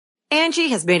Angie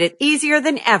has made it easier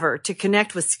than ever to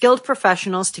connect with skilled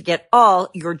professionals to get all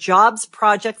your jobs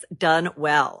projects done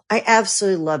well. I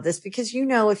absolutely love this because,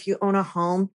 if you own a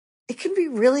home, it can be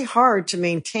really hard to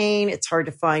maintain. It's hard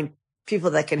to find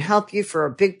people that can help you for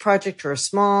a big project or a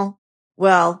small.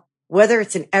 Well, whether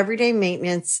it's in everyday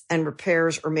maintenance and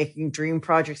repairs or making dream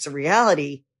projects a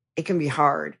reality, it can be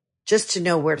hard just to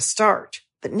know where to start.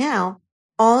 But now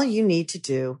all you need to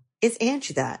do is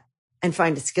Angie that and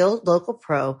find a skilled local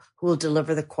pro who will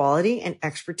deliver the quality and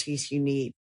expertise you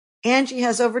need. Angie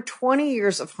has over 20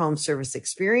 years of home service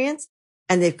experience,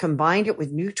 and they've combined it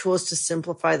with new tools to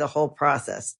simplify the whole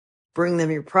process. Bring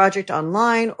them your project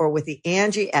online or with the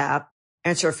Angie app,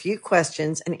 answer a few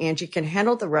questions, and Angie can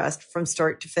handle the rest from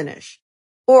start to finish.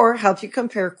 Or help you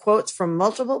compare quotes from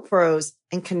multiple pros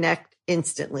and connect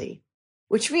instantly,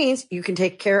 which means you can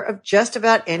take care of just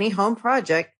about any home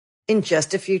project in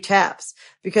just a few taps.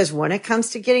 Because when it comes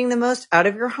to getting the most out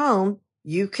of your home,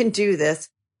 you can do this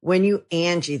when you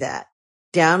Angie that.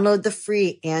 Download the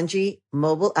free Angie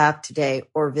mobile app today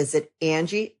or visit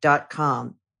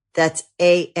Angie.com. That's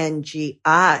ANGI.com.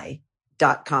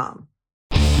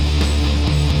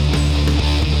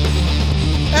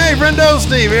 Hey, friendo,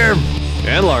 Steve here.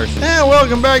 And Larson. And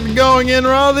welcome back to Going In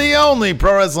Raw, the only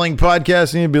pro wrestling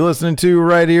podcast you need to be listening to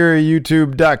right here at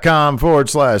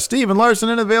youtube.com/Steve and Larson,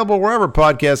 and available wherever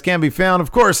podcasts can be found.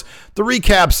 Of course, the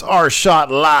recaps are shot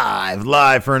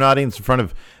live for an audience in front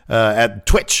of at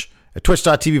Twitch, at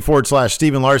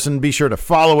twitch.tv/Steve and Larson. Be sure to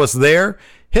follow us there.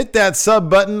 Hit that sub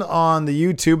button on the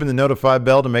YouTube and the notify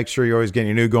bell to make sure you're always getting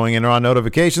your new Going In Raw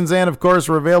notifications. And, of course,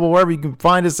 we're available wherever you can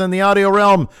find us in the audio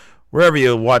realm, wherever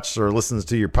you watch or listen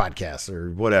to your podcasts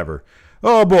or whatever.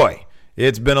 Oh, boy.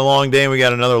 It's been a long day, and we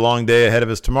got another long day ahead of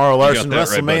us tomorrow. Larson,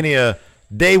 Wrestlemania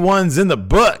Day 1's in the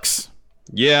books.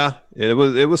 Yeah, it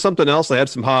was something else. I had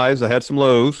some highs. I had some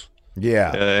lows.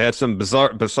 Yeah. I had some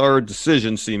bizarre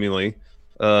decisions, seemingly.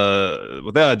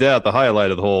 Without a doubt, the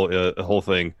highlight of the whole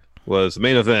thing was the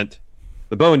main event,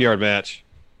 the Boneyard match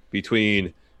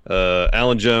between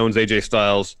Alan Jones, AJ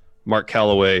Styles, Mark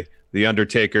Calloway, The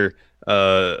Undertaker.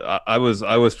 I was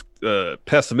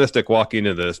pessimistic walking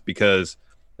into this because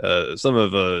some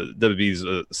of WWE's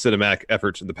cinematic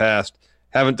efforts in the past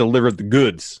haven't delivered the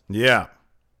goods. Yeah.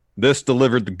 This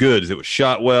delivered the goods. It was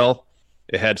shot well.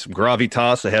 It had some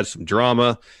gravitas. It had some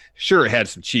drama. Sure, it had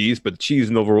some cheese, but the cheese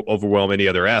didn't overwhelm any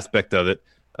other aspect of it.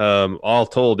 All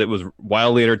told, it was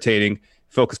wildly entertaining,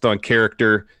 focused on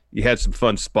character. You had some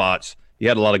fun spots. You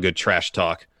had a lot of good trash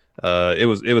talk. It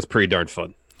was pretty darn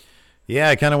fun. Yeah,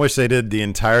 I kind of wish they did the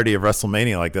entirety of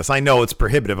WrestleMania like this. I know it's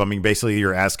prohibitive. I mean, basically,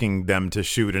 you're asking them to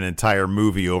shoot an entire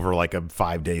movie over like a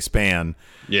 5-day span.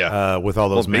 Yeah, with all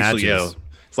those matches. Yeah,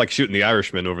 it's like shooting The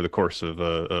Irishman over the course of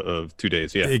 2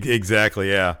 days. Yeah, exactly.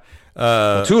 Yeah,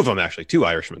 two of them actually, 2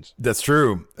 Irishmen. That's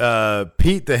true.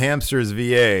 Pete the Hamster's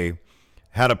VA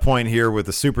had a point here with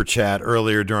the super chat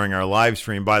earlier during our live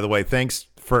stream. By the way, thanks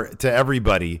to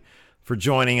everybody for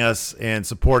joining us and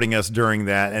supporting us during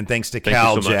that, and thanks to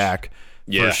Cal Jack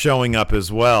for showing up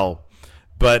as well.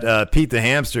 But Pete the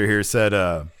Hamster here said,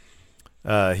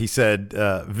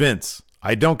 Vince,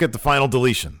 I don't get the final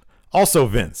deletion. Also,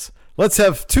 Vince, let's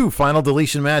have 2 final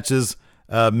deletion matches,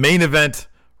 main event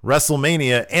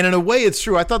WrestleMania. And in a way, it's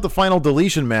true. I thought the final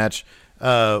deletion match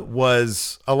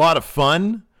was a lot of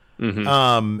fun.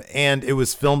 Mm-hmm. And it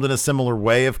was filmed in a similar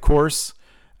way, of course.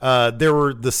 There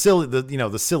were the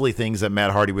silly things that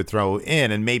Matt Hardy would throw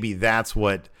in, and maybe that's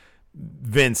what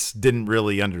Vince didn't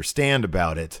really understand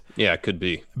about it. Yeah, it could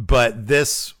be. But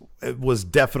this was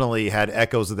definitely had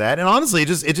echoes of that, and honestly, it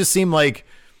just seemed like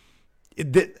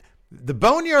the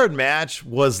Boneyard match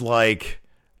was like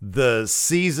the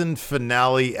season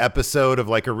finale episode of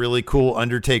like a really cool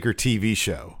Undertaker TV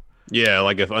show. Yeah,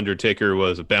 like if Undertaker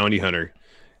was a bounty hunter.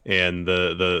 And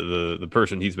the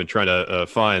person he's been trying to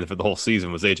find for the whole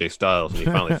season was AJ Styles, and he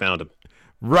finally found him.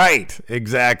 Right,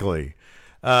 exactly.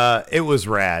 It was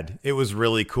rad. It was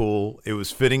really cool. It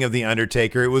was fitting of The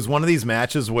Undertaker. It was one of these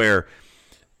matches where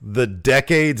the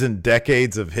decades and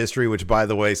decades of history, which, by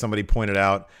the way, somebody pointed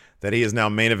out that he has now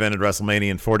main evented WrestleMania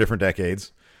in 4 different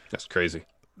decades. That's crazy.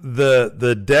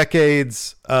 The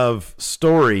decades of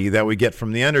story that we get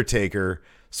from The Undertaker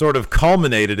sort of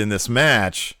culminated in this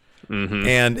match. Mm-hmm.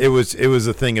 And it was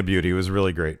a thing of beauty. It was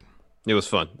really great. It was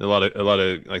fun. A lot of,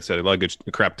 like I said, a lot of good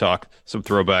crap talk, some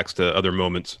throwbacks to other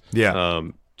moments. Yeah.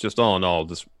 Just all in all,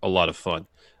 just a lot of fun.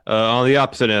 On the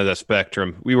opposite end of that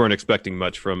spectrum, we weren't expecting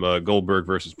much from Goldberg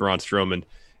versus Braun Strowman,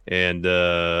 and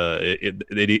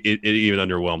it even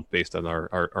underwhelmed based on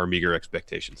our meager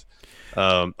expectations.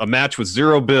 A match with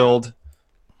 0 build,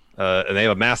 and they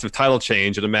have a massive title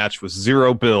change, and a match with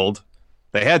 0 build.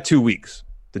 They had 2 weeks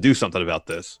to do something about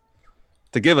this,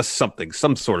 to give us something,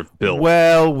 some sort of build.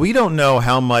 Well, we don't know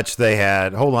how much they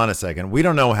had. Hold on a second. We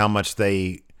don't know how much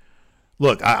they.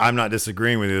 Look, I'm not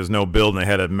disagreeing with you. There's no build, and they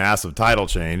had a massive title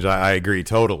change. I agree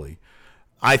totally.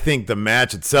 I think the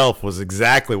match itself was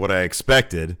exactly what I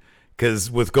expected,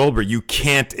 because with Goldberg, you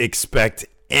can't expect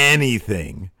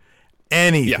anything.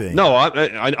 Yeah. No,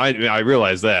 I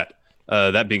realize that.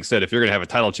 That being said, if you're going to have a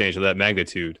title change of that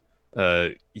magnitude,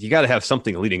 you got to have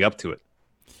something leading up to it.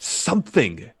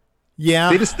 Something.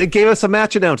 Yeah. They gave us a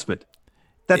match announcement.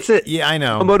 That's it. Yeah, I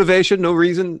know. No motivation, no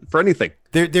reason for anything.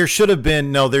 There should have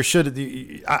been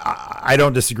I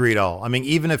don't disagree at all. I mean,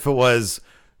 even if it was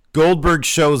Goldberg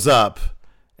shows up,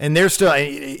 and they're still,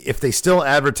 if they still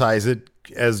advertise it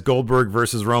as Goldberg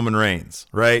versus Roman Reigns,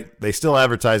 right? They still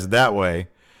advertise it that way.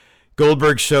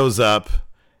 Goldberg shows up,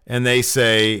 and they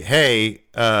say, "Hey,"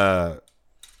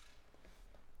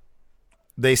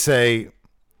 they say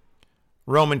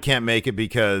Roman can't make it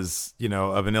because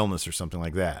of an illness or something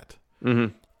like that.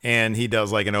 Mm-hmm. And he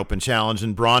does like an open challenge,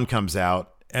 and Braun comes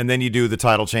out, and then you do the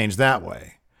title change that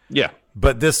way. Yeah.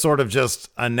 But this sort of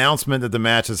just announcement that the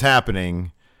match is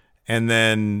happening, and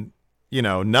then,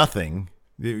 nothing.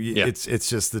 Yeah. It's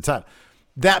just the title.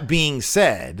 That being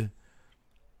said,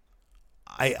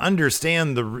 I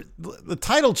understand the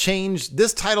title change.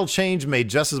 This title change made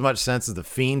just as much sense as the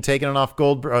Fiend taking it off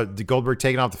Goldberg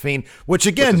taking off the Fiend, which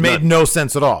again made no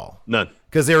sense at all. None.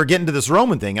 Because they were getting to this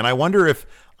Roman thing, and I wonder if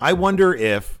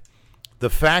the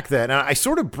fact that, and I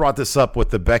sort of brought this up with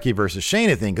the Becky versus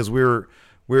Shayna thing, because we were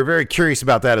very curious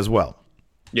about that as well.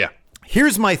 Yeah.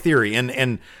 Here's my theory,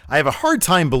 and I have a hard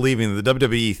time believing that the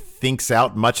WWE thinks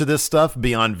out much of this stuff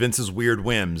beyond Vince's weird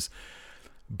whims.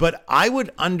 But I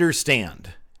would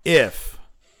understand if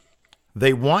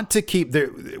they want to keep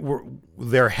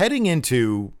they're heading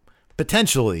into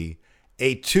potentially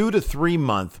a 2 to 3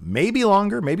 month, maybe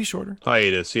longer, maybe shorter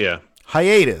hiatus. Yeah.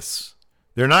 Hiatus.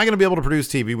 They're not going to be able to produce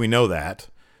TV. We know that.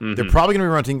 Mm-hmm. They're probably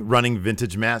going to be running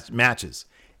vintage matches.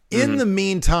 In the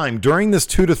meantime, during this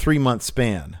 2 to 3 month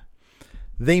span,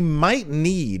 they might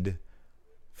need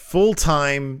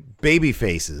full-time baby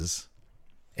faces.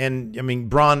 And I mean,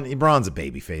 Braun's a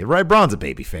baby face, right? Braun's a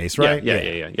baby face, right?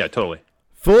 Yeah, totally.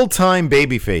 Full-time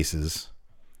baby faces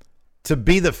to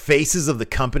be the faces of the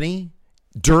company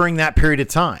during that period of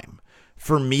time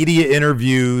for media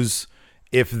interviews.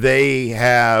 If they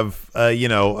have,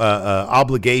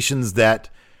 obligations that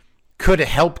could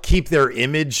help keep their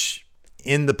image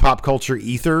in the pop culture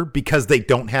ether because they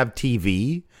don't have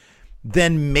TV,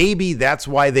 then maybe that's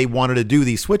why they wanted to do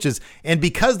these switches. And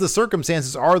because the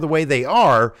circumstances are the way they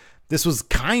are, this was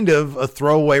kind of a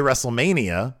throwaway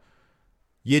WrestleMania.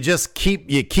 You just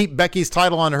keep Becky's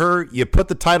title on her. You put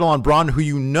the title on Braun,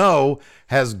 who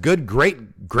has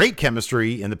great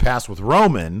chemistry in the past with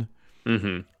Roman.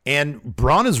 Mm-hmm. And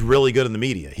Braun is really good in the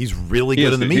media. He's really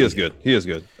good in the media. He is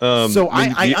good. So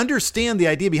I understand the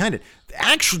idea behind it.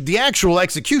 The actual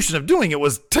execution of doing it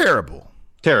was terrible.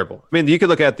 Terrible. I mean, you could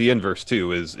look at the inverse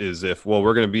too. Is if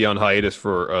we're going to be on hiatus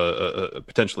for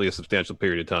potentially a substantial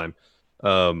period of time.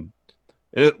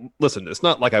 Listen, it's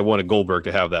not like I wanted Goldberg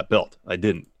to have that belt. I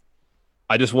didn't.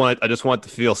 I just want it to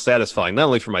feel satisfying, not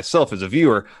only for myself as a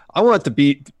viewer. I want it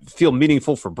to feel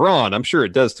meaningful for Braun. I'm sure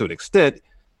it does to an extent.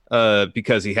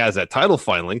 Because he has that title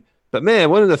finally. But man,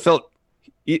 wouldn't it have felt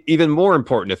even more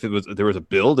important if there was a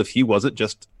build, if he wasn't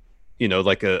just,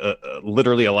 like a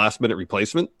literally a last minute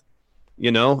replacement.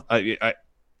 I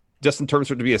just in terms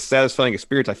of it to be a satisfying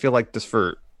experience, I feel like just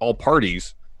for all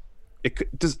parties, it could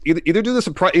just either do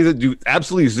either do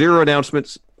absolutely zero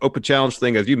announcements, open challenge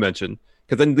thing as you mentioned,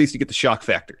 because then at least you get the shock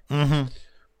factor. Mm-hmm.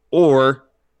 Or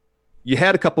you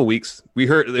had a couple weeks. We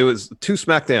heard it was 2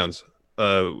 SmackDowns.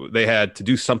 They had to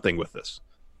do something with this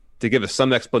to give us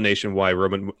some explanation why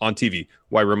Roman on TV,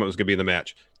 why Roman was going to be in the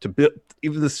match, to build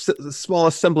even the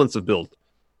smallest semblance of build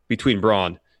between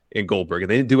Braun and Goldberg,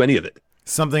 and they didn't do any of it.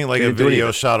 Something like a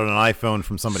video shot on an iPhone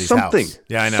from somebody's house.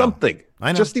 Yeah, I know. Something.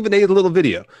 I know. Just even a little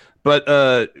video. But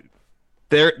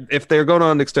if they're going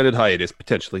on an extended hiatus,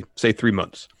 potentially, say 3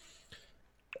 months.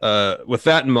 With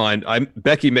that in mind,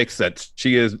 Becky makes sense.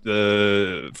 She is,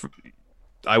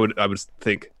 I would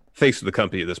think, face of the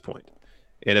company at this point.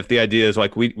 And if the idea is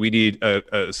like we need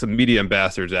some media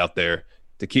ambassadors out there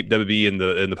to keep WWE in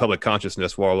the public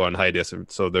consciousness while we're on hiatus, and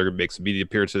so they're going to make some media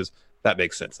appearances, that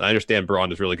makes sense. I understand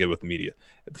Braun is really good with the media.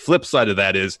 The flip side of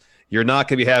that is you're not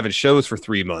going to be having shows for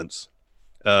 3 months.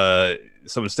 So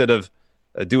instead of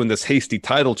doing this hasty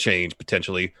title change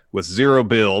potentially with zero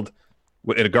build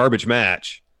in a garbage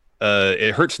match,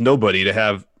 it hurts nobody to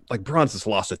have, like, Braun's just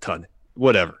lost a ton.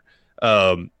 Whatever.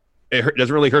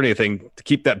 doesn't really hurt anything to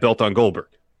keep that belt on Goldberg.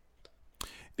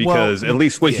 Because at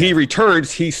least when he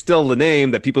returns, he's still the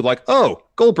name that people are like, oh,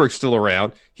 Goldberg's still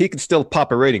around. He can still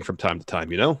pop a rating from time to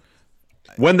time,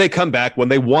 when they come back, when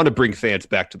they want to bring fans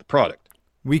back to the product.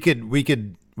 We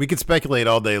could speculate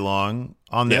all day long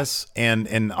on this,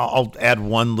 and I'll add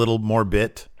one little more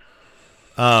bit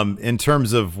in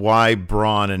terms of why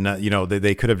Braun and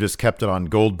they could have just kept it on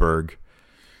Goldberg.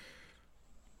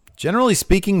 Generally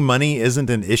speaking, money isn't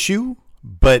an issue,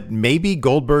 but maybe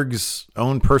Goldberg's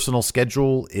own personal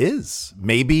schedule is.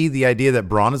 Maybe the idea that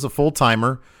Braun is a full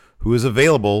timer who is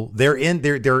available.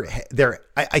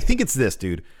 I think it's this,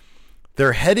 dude.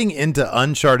 They're heading into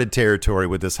uncharted territory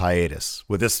with this hiatus,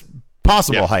 with this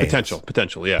possible hiatus.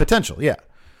 Potential, yeah.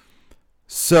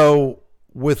 So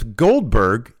with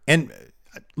Goldberg, and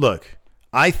look,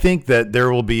 I think that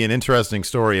there will be an interesting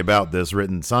story about this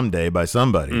written someday by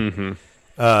somebody. Mm-hmm.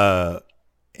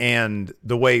 And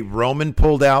the way Roman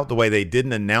pulled out, the way they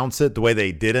didn't announce it, the way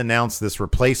they did announce this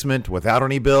replacement without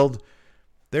any build,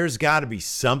 there's got to be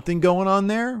something going on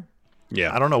there.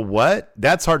 Yeah. I don't know what.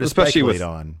 That's hard to speculate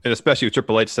on. And especially with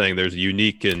Triple H saying there's a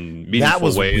unique and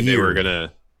meaningful way they were going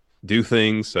to do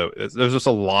things. So there's just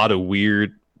a lot of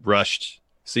weird, rushed,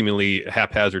 seemingly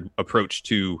haphazard approach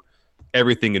to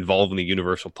everything involving the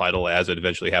Universal title as it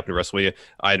eventually happened at WrestleMania.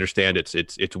 I understand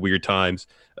it's weird times.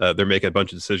 They're making a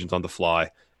bunch of decisions on the fly.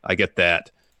 I get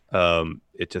that. Knowing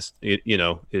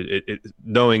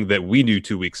that we knew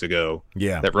 2 weeks ago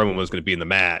that Roman was going to be in the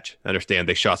match. I understand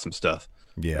they shot some stuff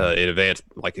in advance,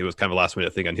 like it was kind of a last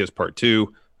minute thing on his part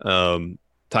too.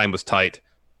 Time was tight,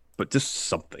 but just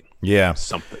something. Yeah,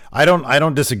 something. I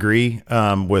don't disagree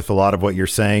with a lot of what you're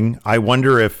saying. I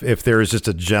wonder if there is just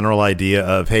a general idea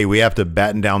of, hey, we have to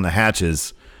batten down the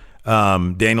hatches.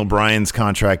 Daniel Bryan's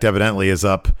contract evidently is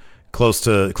up close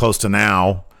to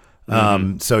now.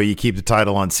 So you keep the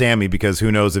title on Sammy because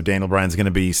who knows if Daniel Bryan's going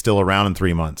to be still around in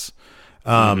 3 months.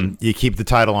 You keep the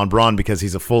title on Braun because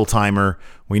he's a full timer.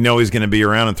 We know he's going to be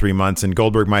around in 3 months, and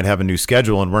Goldberg might have a new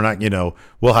schedule, and we're not,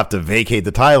 we'll have to vacate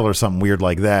the title or something weird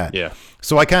like that. Yeah.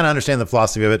 So I kind of understand the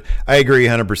philosophy of it. I agree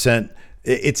 100%.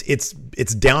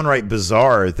 It's downright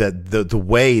bizarre that the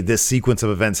way this sequence of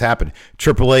events happened.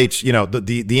 Triple H,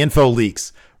 the info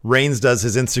leaks. Reigns does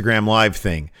his Instagram live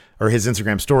thing or his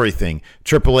Instagram story thing.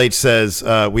 Triple H says,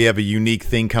 we have a unique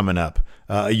thing coming up,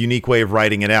 a unique way of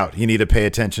writing it out. You need to pay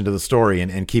attention to the story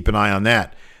and keep an eye on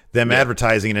that. Them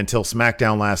advertising it until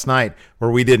SmackDown last night where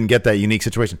we didn't get that unique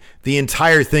situation. The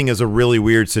entire thing is a really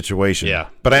weird situation. Yeah.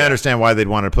 But I understand why they'd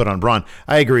want to put on Braun.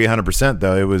 I agree 100%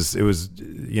 though. It was,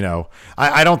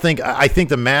 I think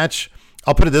the match,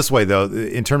 I'll put it this way though,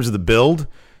 in terms of the build,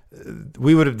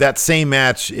 that same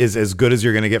match is as good as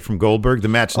you're going to get from Goldberg. The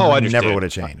match never would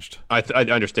have changed. I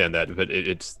understand that, but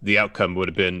it's the outcome would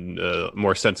have been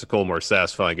more sensical, more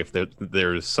satisfying if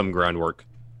there's some groundwork,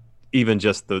 even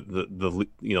just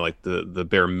the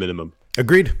bare minimum.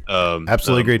 Agreed.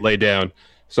 Absolutely agreed. Lay down.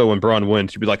 So when Braun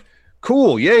wins, you'd be like,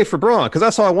 cool, yay for Braun, because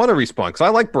that's how I want to respawn. Because I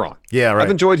like Braun. Yeah, right.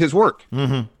 I've enjoyed his work.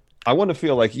 Mm-hmm. I want to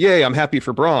feel like, yay, I'm happy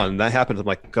for Braun. And that happens. I'm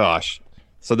like, gosh.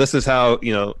 So this is how,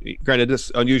 granted,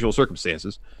 this unusual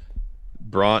circumstances,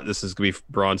 this is going to be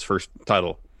Braun's first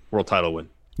world title win.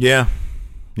 Yeah.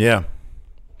 Yeah.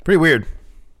 Pretty weird.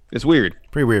 It's weird.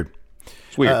 Pretty weird.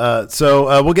 It's weird.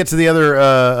 So we'll get to the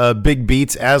other big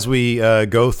beats as we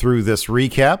go through this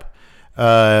recap.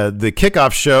 The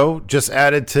kickoff show just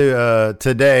added to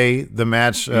today the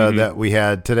match that we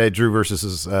had today, Drew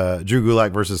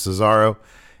Gulak versus Cesaro.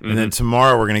 And then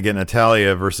tomorrow we're going to get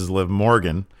Natalya versus Liv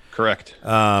Morgan. Correct.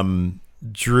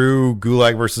 Drew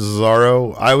Gulak versus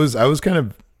Cesaro. I was kind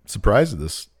of surprised at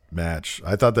this match.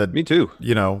 I thought that me too.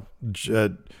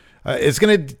 It's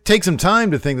going to take some time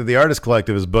to think that the Artist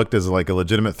Collective is booked as like a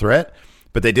legitimate threat,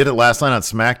 but they did it last night on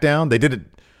SmackDown. They did it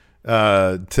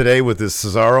today with this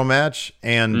Cesaro match,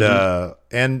 and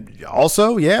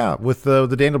also with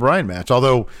the Daniel Bryan match.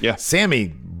 Although Sammy,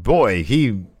 boy,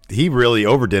 he really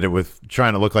overdid it with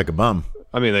trying to look like a bum.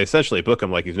 I mean, they essentially book him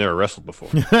like he's never wrestled before.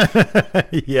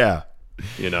 Yeah.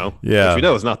 Yeah. Which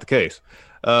is not the case.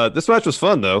 This match was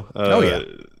fun, though.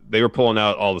 They were pulling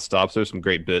out all the stops. There's some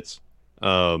great bits.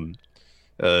 Drew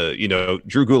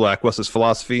Gulak, what's his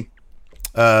philosophy?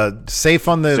 Safe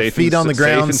on the feet on the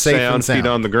ground, safe and sound. Feet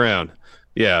on the ground.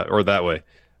 Yeah, or that way.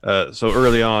 So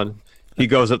early on, he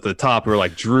goes up to the top. We're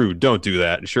like, Drew, don't do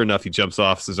that. And sure enough, he jumps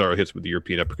off. Cesaro hits with the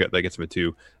European uppercut. That gets him a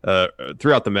 2.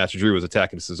 Throughout the match, Drew was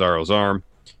attacking Cesaro's arm.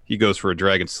 He goes for a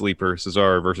dragon sleeper.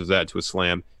 Cesaro reverses that to a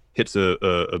slam. Hits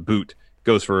a boot.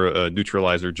 Goes for a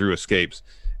neutralizer. Drew escapes.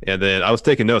 And then I was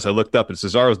taking notes. I looked up, and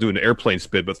Cesaro's doing an airplane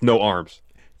spin with no arms.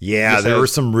 Yeah, there were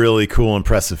some really cool,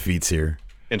 impressive feats here.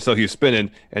 And so he was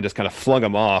spinning and just kind of flung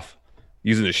him off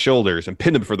using his shoulders and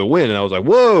pinned him for the win. And I was like,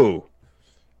 whoa,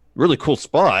 really cool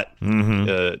spot.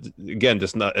 Again,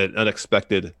 just not an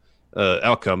unexpected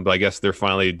outcome, but I guess they're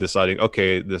finally deciding,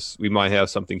 okay, we might have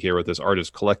something here with this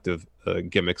artist collective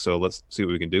gimmick, so let's see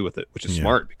what we can do with it, which is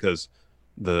smart because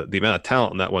the amount of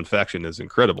talent in that one faction is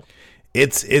incredible.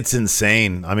 It's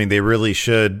insane. I mean, they really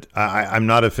should. I'm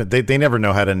not they never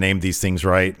know how to name these things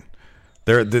right.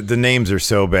 The names are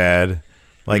so bad.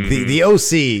 Like the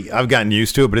OC, I've gotten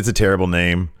used to it, but it's a terrible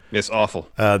name. It's awful.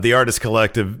 The Artist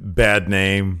Collective, bad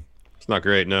name. It's not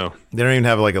great, no. They don't even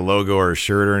have like a logo or a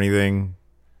shirt or anything.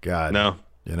 God. No.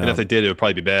 And if they did, it would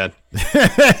probably be bad.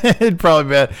 It'd probably be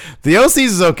bad. The OCs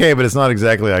is okay, but it's not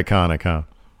exactly iconic, huh?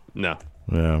 No.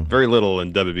 Yeah. Very little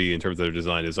in WWE in terms of their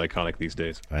design is iconic these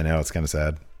days. I know. It's kind of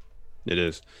sad. It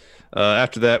is.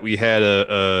 After that, we had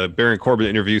a Baron Corbin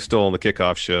interview still on the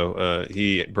kickoff show.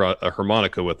 He brought a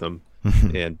harmonica with him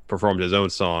and performed his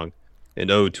own song, an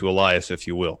ode to Elias, if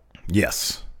you will.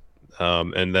 Yes.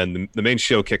 And then the main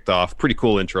show kicked off. Pretty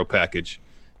cool intro package.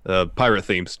 Pirate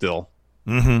theme still.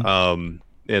 And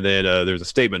then there's a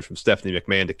statement from Stephanie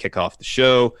McMahon to kick off the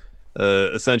show.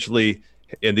 Essentially,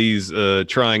 in these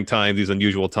trying times, these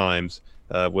unusual times,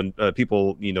 when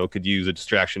people could use a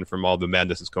distraction from all the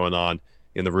madness that's going on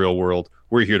in the real world,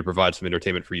 we're here to provide some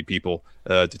entertainment for you people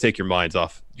to take your minds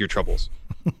off your troubles,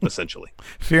 essentially.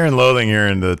 Fear and Loathing here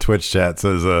in the Twitch chat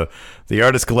says the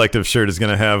Artist Collective shirt is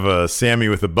going to have Sammy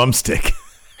with a bum stick.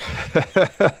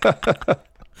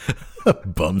 A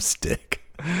bum stick.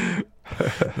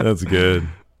 That's good.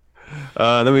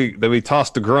 Then we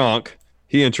tossed to Gronk.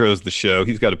 He intros the show.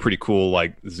 He's got a pretty cool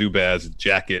like Zubaz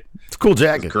jacket. It's a cool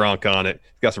jacket. Gronk on it.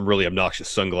 He's got some really obnoxious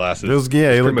sunglasses.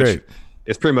 He looked great.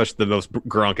 It's pretty much the most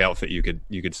Gronk outfit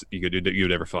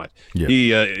you'd ever find.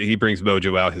 Yeah. He brings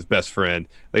Mojo out, his best friend.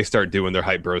 They start doing their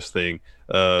hype bros thing.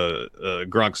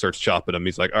 Gronk starts chopping him.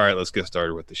 He's like, all right, let's get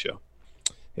started with the show.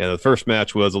 And the first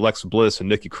match was Alexa Bliss and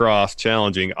Nikki Cross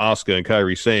challenging Asuka and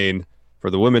Kairi Sane for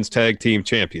the women's tag team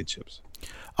championships.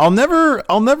 I'll never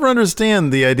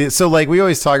understand the idea. So like we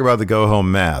always talk about the go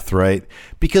home math, right?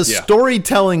 Because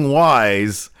storytelling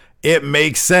wise, it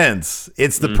makes sense.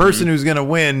 It's the person who's going to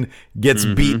win gets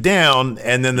beat down,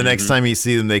 and then the next time you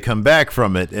see them, they come back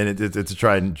from it, and it's a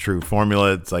tried and true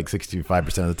formula. It's like 65%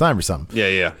 of the time or something.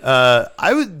 Yeah.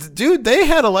 They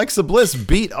had Alexa Bliss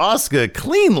beat Asuka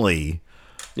cleanly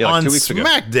on 2 weeks ago.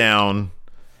 SmackDown,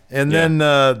 and then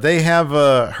they have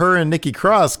her and Nikki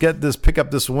Cross pick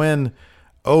up this win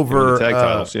over the tag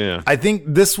titles. Yeah, I think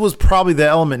this was probably the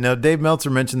element. Now, Dave Meltzer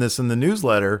mentioned this in the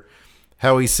newsletter,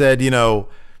 how he said,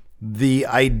 the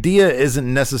idea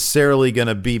isn't necessarily going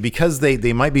to be, because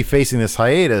they might be facing this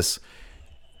hiatus,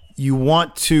 you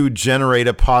want to generate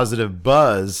a positive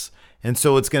buzz, and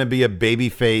so it's going to be a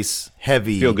babyface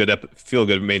heavy feel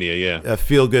good mania, a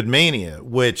feel good mania,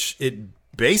 which it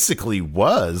basically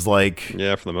was like.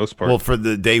 Yeah, for the most part. Well, for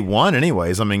the day one,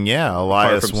 anyways. I mean,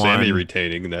 Elias apart from won, Sammy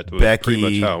retaining, that was Becky, pretty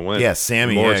much how it went. Yeah,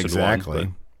 Sammy, Morrison exactly.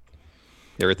 Won,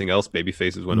 everything else, baby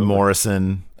faces went over.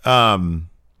 Morrison.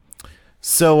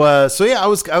 So I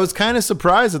was kind of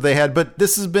surprised that they had, but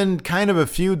this has been kind of a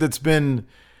feud that's been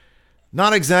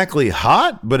not exactly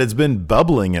hot, but it's been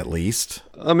bubbling at least.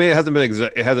 I mean, it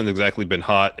hasn't exactly been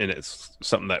hot, and it's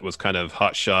something that was kind of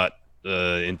hot shot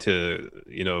into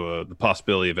the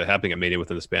possibility of it happening at Mania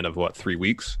within the span of 3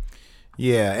 weeks.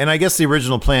 Yeah, and I guess the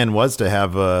original plan was to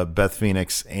have Beth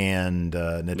Phoenix and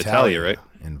Natalya, right?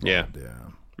 Involved.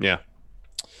 Yeah.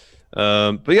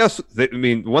 But yes,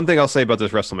 one thing I'll say about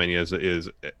this WrestleMania is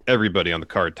everybody on the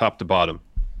card, top to bottom,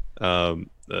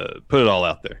 put it all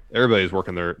out there. Everybody's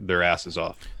working their asses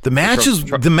off. The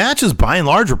matches by and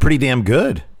large were pretty damn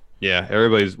good. Yeah,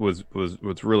 everybody was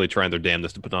really trying their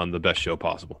damnedest to put on the best show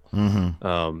possible.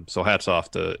 So hats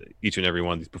off to each and every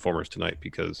one of these performers tonight,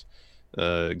 because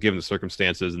given the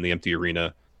circumstances and the empty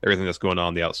arena, everything that's going on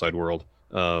in the outside world,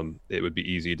 it would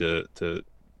be easy to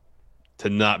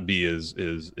not be as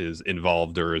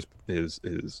involved or as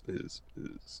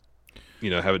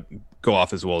have it go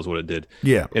off as well as what it did.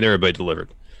 Yeah, and everybody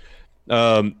delivered.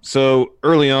 So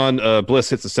early on, Bliss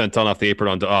hits the senton off the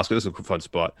apron onto Asuka. This is a fun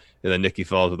spot, and then Nikki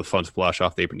follows with a fun splash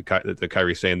off the apron to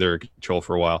Kairi Sane. They're in control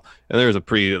for a while, and there's a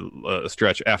pretty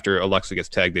stretch after Alexa gets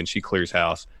tagged in. She clears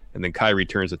house, and then Kairi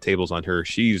turns the tables on her.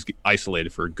 She's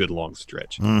isolated for a good long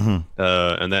stretch, and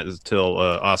that is until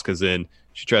Asuka's in.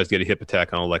 She tries to get a hip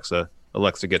attack on Alexa.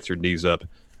 Alexa gets her knees up.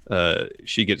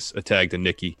 She gets a tag to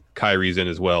Nikki. Kairi's in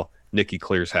as well. Nikki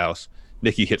clears house.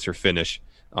 Nikki hits her finish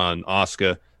on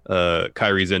Asuka.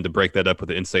 Kairi's in to break that up with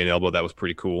an insane elbow. That was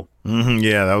pretty cool.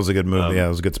 Yeah, that was a good move. Yeah, it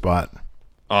was a good spot.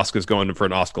 Asuka's going for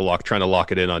an Asuka lock, trying to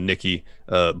lock it in on Nikki.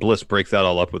 Bliss breaks that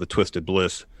all up with a twisted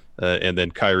Bliss, and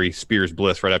then Kyrie spears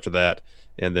Bliss right after that.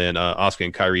 And then Asuka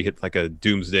and Kyrie hit like a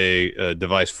Doomsday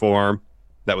device forearm.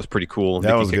 That was pretty cool. That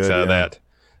Nikki was kicks good, out of yeah. that.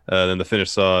 Then the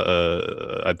finish saw,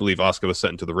 I believe Asuka was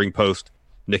sent into the ring post.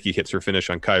 Nikki hits her finish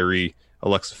on Kyrie.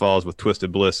 Alexa falls with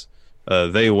Twisted Bliss.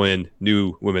 They win,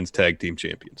 new women's tag team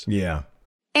champions. Yeah.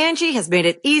 Angie has made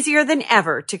it easier than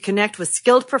ever to connect with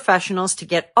skilled professionals to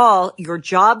get all your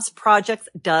jobs projects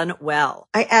done well.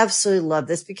 I absolutely love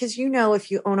this because,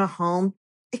 if you own a home,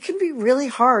 it can be really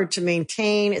hard to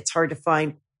maintain. It's hard to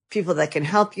find people that can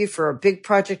help you for a big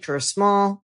project or a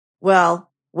small.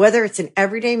 Well, whether it's in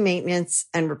everyday maintenance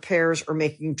and repairs or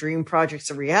making dream projects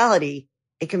a reality,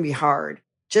 it can be hard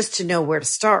just to know where to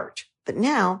start. But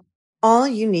now all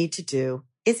you need to do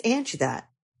is Angie that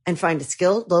and find a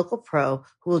skilled local pro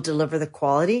who will deliver the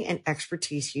quality and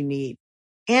expertise you need.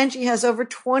 Angie has over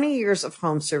 20 years of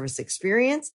home service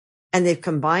experience, and they've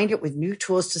combined it with new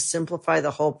tools to simplify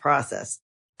the whole process.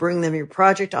 Bring them your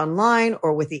project online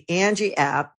or with the Angie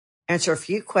app, answer a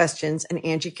few questions, and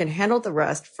Angie can handle the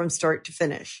rest from start to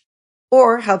finish.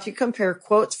 Or help you compare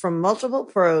quotes from multiple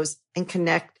pros and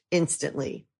connect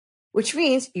instantly, which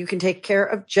means you can take care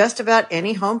of just about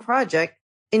any home project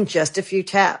in just a few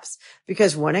taps.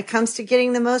 Because when it comes to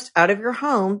getting the most out of your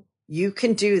home, you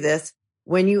can do this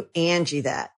when you Angie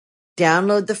that.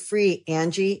 Download the free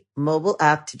Angie mobile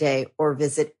app today or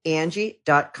visit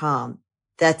Angie.com.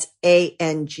 That's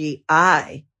ANGI.com.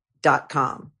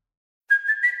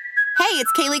 Hey,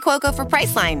 it's Kaylee Cuoco for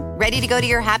Priceline. Ready to go to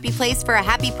your happy place for a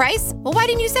happy price? Well, why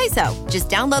didn't you say so? Just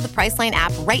download the Priceline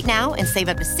app right now and save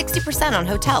up to 60% on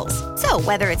hotels. So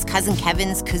whether it's Cousin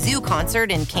Kevin's Kazoo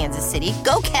Concert in Kansas City,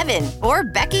 go Kevin, or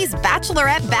Becky's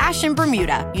Bachelorette Bash in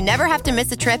Bermuda, you never have to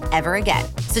miss a trip ever again.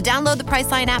 So download the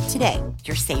Priceline app today.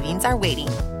 Your savings are waiting.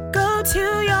 Go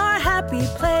to your happy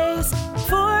place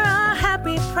for a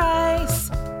happy price.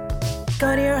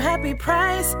 Go to your happy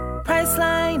price,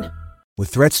 Priceline. With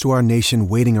threats to our nation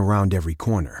waiting around every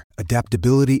corner,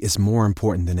 adaptability is more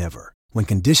important than ever. When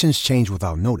conditions change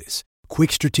without notice,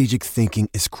 quick strategic thinking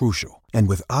is crucial. And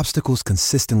with obstacles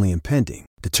consistently impending,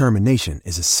 determination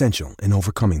is essential in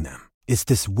overcoming them. It's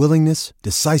this willingness,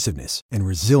 decisiveness, and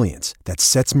resilience that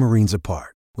sets Marines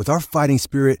apart. With our fighting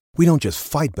spirit, we don't just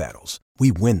fight battles,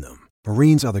 we win them.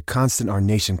 Marines are the constant our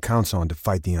nation counts on to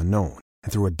fight the unknown.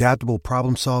 And through adaptable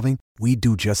problem solving, we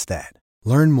do just that.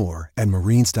 Learn more at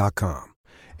Marines.com.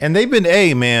 And they've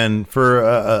been for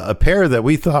a pair that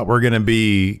we thought were going to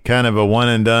be kind of a one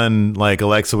and done, like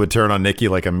Alexa would turn on Nikki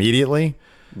like immediately.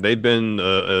 They've been,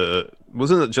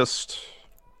 wasn't it just,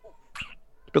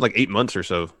 it's been like 8 months or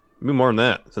so, maybe more than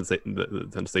that since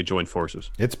they joined forces.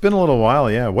 It's been a little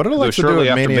while, yeah. What did Alexa do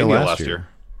at Mania last year?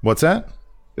 What's that?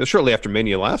 It was shortly after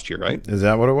Mania last year, right? Is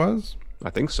that what it was?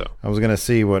 I think so. I was going to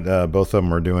see what both of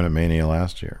them were doing at Mania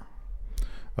last year.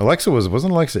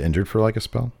 Wasn't Alexa injured for like a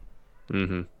spell?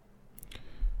 Mm-hmm.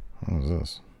 What was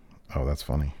this? Oh, that's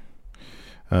funny.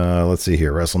 Let's see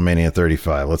here. WrestleMania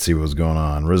 35. Let's see what's going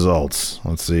on. Results.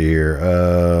 Let's see here.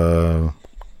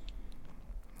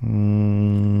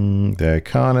 The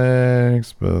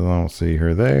Iconics, but I don't see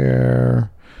her there.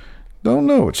 Don't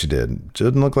know what she did.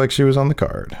 Didn't look like she was on the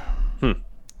card.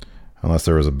 Unless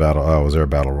there was a battle. Oh, was there a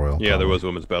battle royal? Yeah, there was a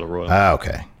women's battle royal.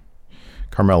 Okay.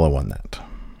 Carmella won that.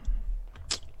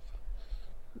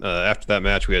 After that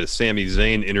match, we had a Sami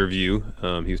Zayn interview.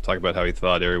 He was talking about how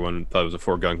everyone thought it was a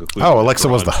foregone conclusion. Oh, Alexa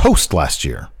was the host last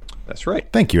year. That's right.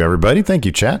 Thank you, everybody. Thank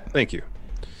you, chat. Thank you.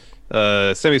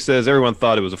 Sami says everyone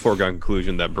thought it was a foregone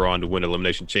conclusion that Braun would win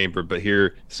Elimination Chamber, but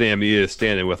here Sami is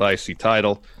standing with IC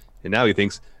title, and now he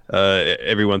thinks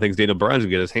everyone thinks Daniel Bryan's going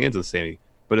to get his hands on Sami,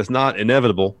 but it's not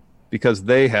inevitable because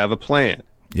they have a plan.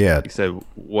 Yeah. He said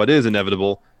what is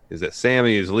inevitable is that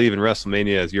Sami is leaving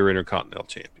WrestleMania as your Intercontinental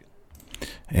Champion.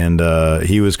 And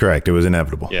he was correct. It was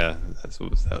inevitable. Yeah.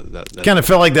 That kind of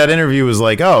felt like that interview was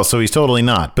like, oh, so he's totally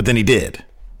not. But then he did.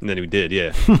 And then he did,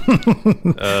 yeah.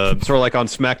 Sort of like on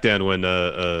SmackDown when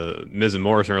Miz and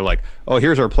Morrison are like, oh,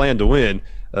 here's our plan to win.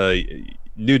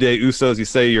 New Day Usos, you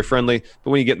say you're friendly, but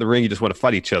when you get in the ring, you just want to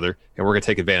fight each other, and we're going to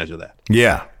take advantage of that.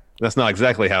 Yeah. That's not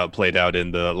exactly how it played out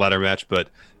in the ladder match, but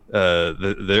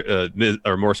Miz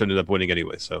or Morrison ended up winning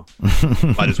anyway, so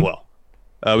might as well.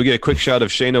 We get a quick shot of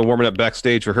Shayna warming up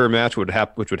backstage for her match,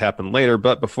 which would happen later.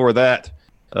 But before that,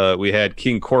 we had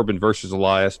King Corbin versus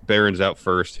Elias. Baron's out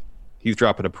first. He's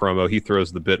dropping a promo. He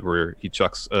throws the bit where he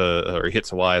chucks or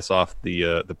hits Elias off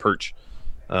the perch.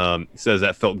 He says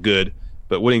that felt good,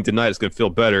 but winning tonight is going to feel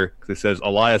better because he says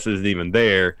Elias isn't even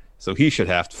there, so he should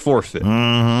have to forfeit.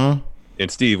 Mm-hmm.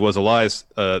 And Steve, was Elias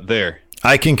there?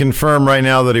 I can confirm right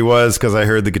now that he was, because I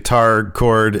heard the guitar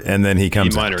chord and then he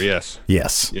comes E minor, out. yes.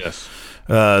 Yes.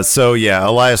 So yeah,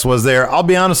 Elias was there. I'll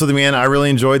be honest with you, man. I really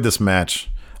enjoyed this match.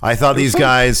 I thought these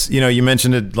guys, you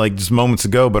mentioned it like just moments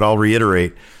ago, but I'll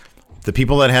reiterate. The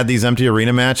people that had these empty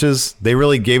arena matches, they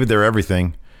really gave it their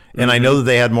everything. And I know that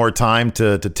they had more time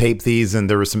to tape these, and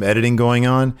there was some editing going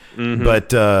on.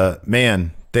 But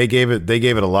man, they gave it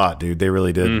a lot, dude. They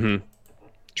really did.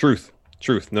 Truth.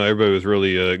 No, everybody was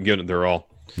really giving it their all.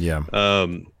 Yeah.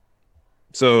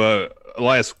 So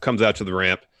Elias comes out to the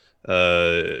ramp.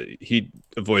 He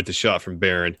avoids the shot from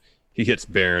Baron. He hits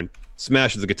Baron,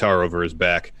 smashes the guitar over his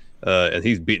back, and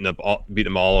he's beating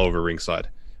him all over ringside.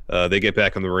 They get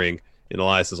back in the ring. And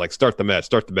Elias is like, start the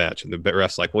match. And the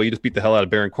ref's like, well, you just beat the hell out of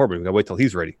Baron Corbin. We got to wait till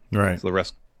he's ready. Right. So the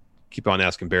refs keep on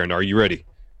asking Baron, are you ready?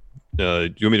 Do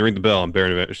you want me to ring the bell? And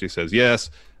Baron eventually says, yes.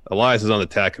 Elias is on the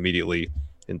attack immediately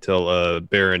until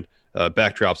Baron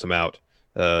backdrops him out,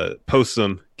 posts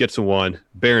him, gets a one.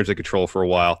 Baron's in control for a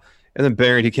while. And then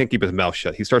Baron, he can't keep his mouth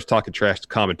shut. He starts talking trash to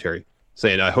commentary,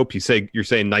 saying, I hope you're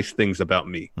saying nice things about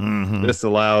me. This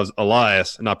allows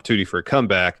Elias an opportunity for a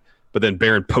comeback. But then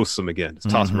Baron posts him again. It's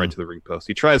tossed him right to the ring post.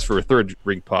 He tries for a third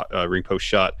ring post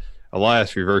shot.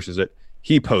 Elias reverses it.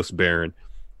 He posts Baron.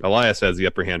 Elias has the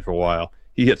upper hand for a while.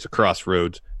 He hits the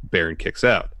crossroads. Baron kicks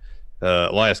out.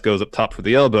 Elias goes up top for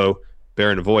the elbow.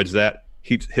 Baron avoids that.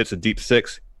 He hits a deep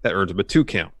six. That earns him a 2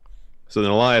 count. So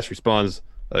then Elias responds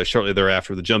shortly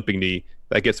thereafter with a jumping knee.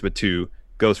 That gets him a 2.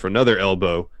 Goes for another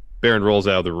elbow. Baron rolls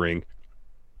out of the ring.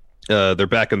 They're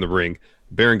back in the ring.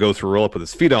 Baron goes for a roll-up with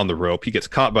his feet on the rope. He gets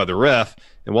caught by the ref,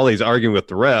 and while he's arguing with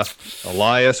the ref,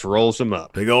 Elias rolls him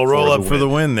up. Big old roll-up for the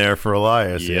win there for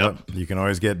Elias. Yep. You can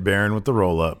always get Baron with the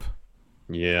roll-up.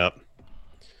 Yep.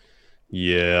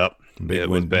 Big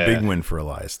win for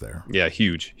Elias there. Yeah,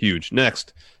 huge.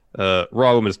 Next, Raw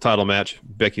Women's title match,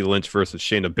 Becky Lynch versus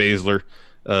Shayna Baszler.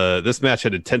 This match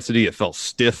had intensity. It felt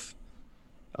stiff.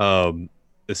 As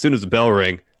soon as the bell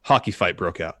rang, hockey fight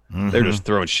broke out. They're just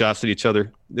throwing shots at each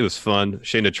other. It was fun.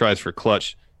 Shayna tries for a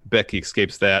clutch. Becky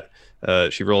escapes that.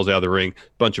 She rolls out of the ring.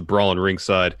 Bunch of brawling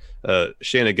ringside.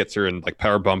 Shayna gets her in like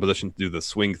powerbomb position to do the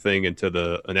swing thing into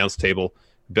the announce table.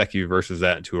 Becky reverses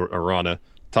that into a Rana.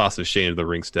 Tosses Shayna to the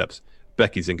ring steps.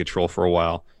 Becky's in control for a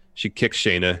while. She kicks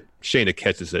Shayna. Shayna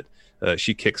catches it.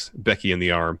 She kicks Becky in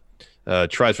the arm.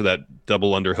 Tries for that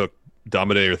double underhook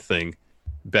dominator thing.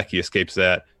 Becky escapes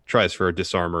that. Tries for a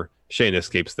disarmer. Shayna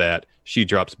escapes that. She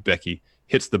drops Becky,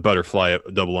 hits the butterfly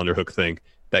double underhook thing.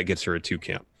 That gets her a 2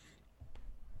 count.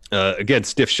 Again,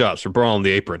 stiff shots for Brawl on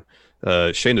the apron.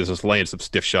 Shayna's just laying some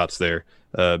stiff shots there.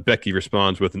 Becky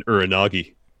responds with an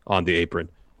uranagi on the apron,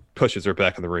 pushes her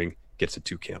back in the ring, gets a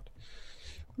 2 count.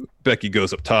 Becky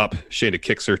goes up top. Shayna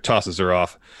kicks her, tosses her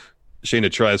off. Shayna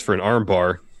tries for an arm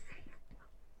bar.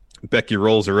 Becky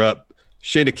rolls her up.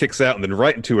 Shayna kicks out and then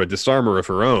right into a disarmer of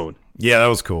her own. Yeah, that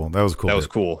was cool. That was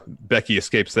cool. Becky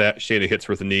escapes that. Shayna hits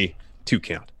her with a knee. 2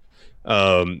 count.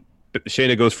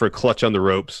 Shayna goes for a clutch on the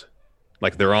ropes,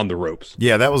 like they're on the ropes.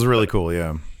 Yeah, that was really cool,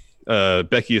 yeah.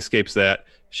 Becky escapes that.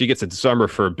 She gets a disarmer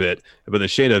for a bit, but then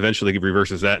Shayna eventually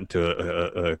reverses that into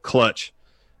a clutch.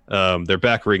 They're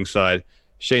back ringside.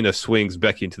 Shayna swings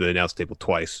Becky into the announce table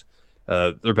twice.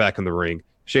 They're back in the ring.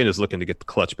 Shayna's looking to get the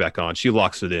clutch back on. She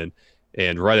locks it in,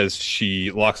 and right as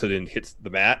she locks it in, hits the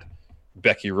mat,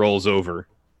 Becky rolls over,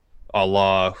 a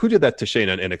la, who did that to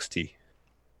Shayna in NXT?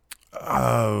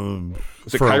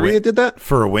 Was it Kyrie that did that?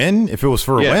 For a win? If it was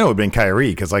for a win, it would have been Kyrie,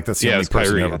 because like that's the only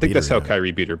person Kyrie. who ever I think beat that's her, how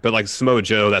Kyrie beat her. But like Samoa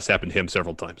Joe, that's happened to him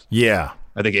several times. Yeah.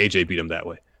 I think AJ beat him that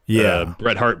way. Yeah.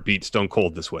 Bret Hart beat Stone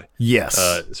Cold this way. Yes.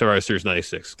 Survivor Series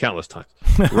 96, countless times.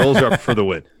 Rolls her up for the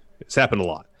win. It's happened a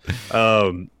lot.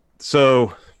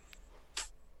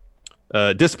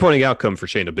 Disappointing outcome for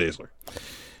Shayna Baszler.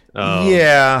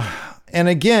 Yeah. And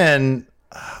again,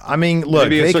 I mean, look,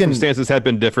 maybe if circumstances had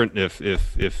been different,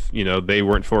 if you know they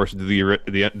weren't forced to do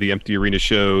the empty arena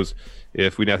shows,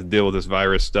 if we didn't have to deal with this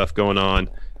virus stuff going on,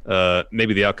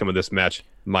 maybe the outcome of this match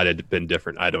might have been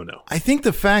different. I don't know. I think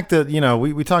the fact that, you know,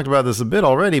 we talked about this a bit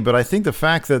already, but I think the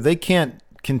fact that they can't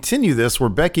continue this where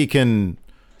Becky can,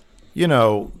 you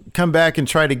know, come back and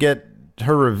try to get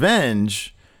her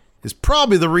revenge is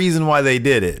probably the reason why they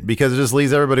did it, because it just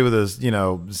leaves everybody with this, you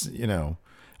know.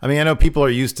 I mean, I know people are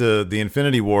used to the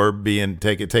Infinity War being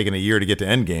taking a year to get to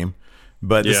Endgame,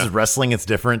 but this is wrestling. It's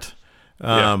different.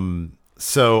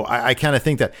 So I kind of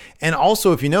think that. And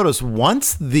also, if you notice,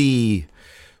 once the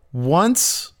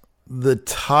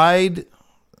tide,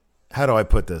 how do I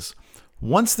put this?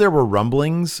 Once there were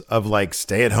rumblings of like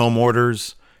stay-at-home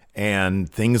orders and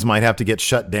things might have to get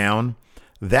shut down,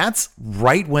 that's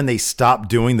right when they stopped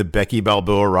doing the Becky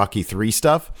Balboa Rocky 3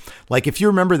 stuff. Like, if you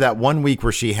remember that one week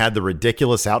where she had the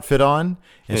ridiculous outfit on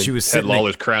and she was had sitting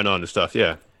Lawler's crown on and stuff.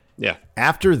 Yeah. Yeah.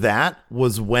 After that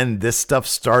was when this stuff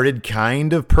started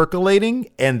kind of percolating,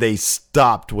 and they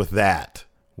stopped with that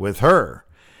with her.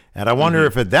 And I wonder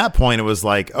if at that point it was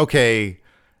like, okay,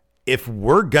 if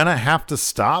we're going to have to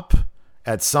stop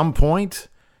at some point,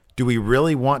 do we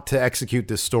really want to execute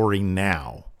this story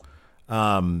now?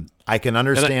 I can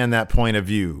understand that point of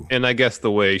view. And I guess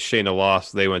the way Shayna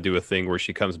lost, they want to do a thing where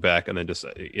she comes back and then just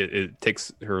it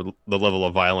takes her the level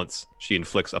of violence she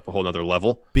inflicts up a whole nother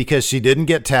level. Because she didn't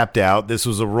get tapped out. This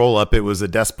was a roll-up. It was a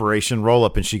desperation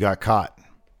roll-up, and she got caught.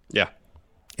 Yeah.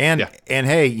 And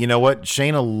hey, you know what?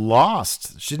 Shayna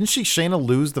lost. Didn't Shayna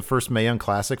lose the first Mae Young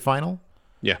Classic final?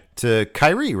 Yeah. To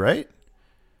Kyrie, right?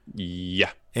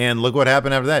 Yeah. And look what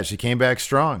happened after that. She came back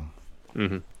strong.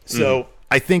 So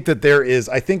I think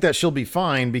that she'll be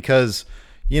fine because,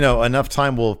 enough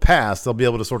time will have passed. They'll be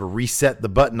able to sort of reset the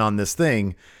button on this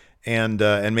thing. And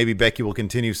maybe Becky will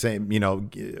continue saying,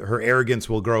 her arrogance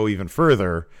will grow even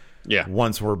further. Yeah.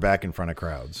 Once we're back in front of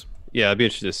crowds. Yeah. I'd be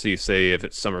interested to see, say, if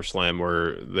it's SummerSlam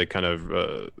where they kind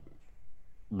of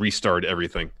restart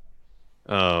everything.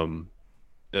 Assuming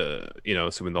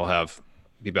they'll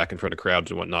be back in front of crowds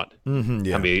and whatnot.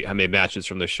 Yeah. How many matches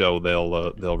from the show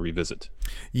they'll revisit?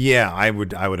 Yeah, I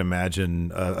would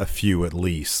imagine a few at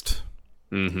least.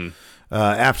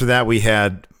 After that, we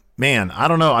had, I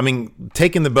don't know. I mean,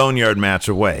 taking the Boneyard match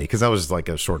away because that was like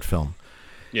a short film.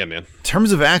 Yeah, man. In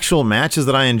terms of actual matches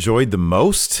that I enjoyed the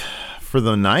most for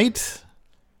the night,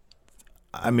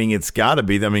 I mean, it's got to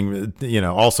be. I mean,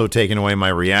 also taking away my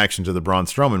reaction to the Braun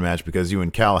Strowman match because you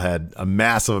and Cal had a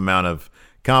massive amount of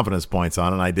confidence points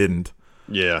on, and I didn't.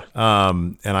 Yeah.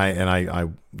 And I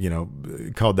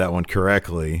called that one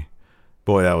correctly.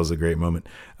 Boy, that was a great moment.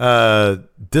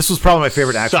 This was probably my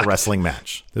favorite actual wrestling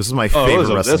match. This was my favorite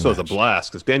wrestling match. This was a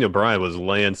blast because Daniel Bryan was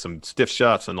laying some stiff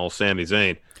shots on old Sami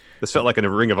Zayn. This felt like a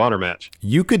Ring of Honor match.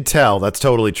 You could tell, that's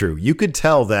totally true. You could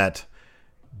tell that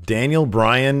Daniel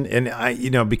Bryan,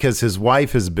 and because his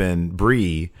wife has been,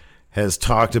 Brie, has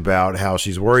talked about how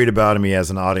she's worried about him. He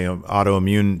has an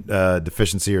autoimmune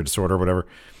deficiency or disorder or whatever.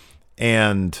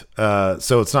 And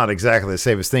so it's not exactly the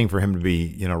safest thing for him to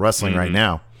be, wrestling right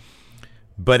now.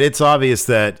 But it's obvious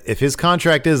that if his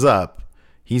contract is up,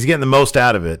 he's getting the most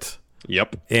out of it.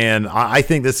 Yep. And I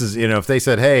think this is, if they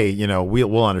said, hey,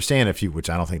 we'll understand if you, which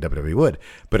I don't think WWE would,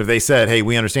 but if they said, hey,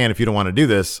 we understand if you don't want to do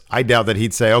this, I doubt that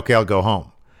he'd say, okay, I'll go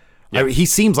home. Yep. He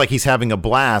seems like he's having a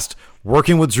blast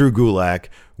working with Drew Gulak,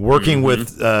 working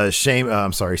with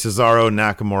Cesaro,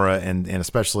 Nakamura, and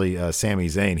especially Sami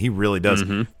Zayn. He really does.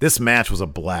 This match was a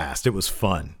blast. It was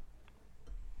fun.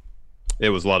 It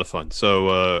was a lot of fun.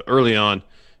 So early on,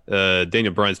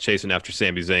 Daniel Bryan's chasing after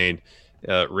Sami Zayn.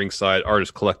 Ringside,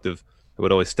 Artist Collective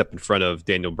would always step in front of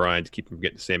Daniel Bryan to keep him from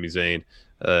getting to Sami Zayn.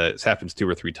 This happens 2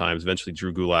 or 3 times. Eventually,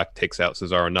 Drew Gulak takes out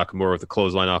Cesaro and Nakamura with a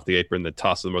clothesline off the apron, then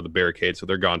tosses them over the barricade, so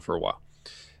they're gone for a while.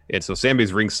 And so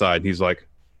Sami's ringside, and he's like,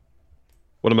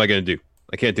 what am I going to do?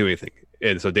 I can't do anything.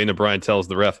 And so Daniel Bryan tells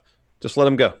the ref, just let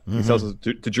him go. He tells us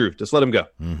to Drew, just let him go.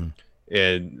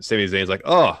 And Sami Zayn's like,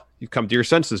 oh, you've come to your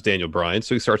senses, Daniel Bryan.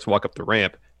 So he starts to walk up the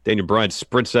ramp. Daniel Bryan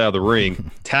sprints out of the ring,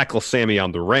 tackles Sami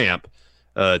on the ramp,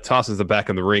 tosses him back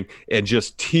in the ring, and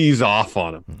just tees off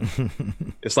on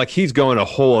him. It's like he's going a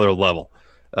whole other level.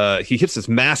 He hits this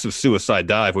massive suicide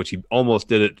dive, which he almost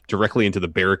did it directly into the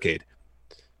barricade.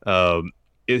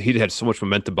 He had so much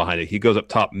momentum behind it. He goes up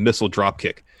top, missile drop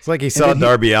kick. It's like he saw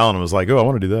Darby Allin and was like, oh, I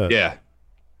want to do that. Yeah.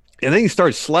 And then he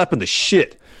started slapping the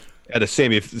shit out of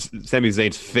Sami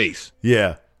Zayn's face.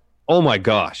 Yeah. Oh, my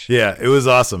gosh. Yeah, it was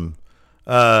awesome.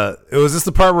 It was just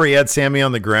the part where he had Sami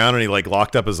on the ground and he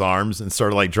locked up his arms and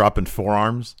started dropping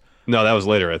forearms. No, that was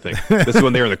later, I think. This is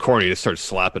when they were in the corner. He just started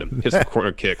slapping him, hit some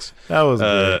corner kicks. That was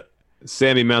great.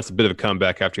 Sami mounts a bit of a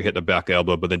comeback after hitting a back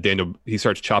elbow, but then he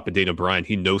starts chopping Daniel Bryan.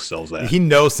 He no-sells that. He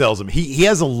no-sells him. He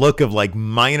has a look of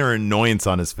minor annoyance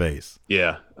on his face.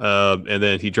 Yeah. And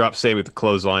then he drops Sami with the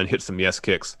clothesline, hits some yes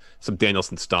kicks, some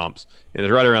Danielson stomps. And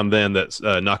it's right around then that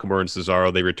Nakamura and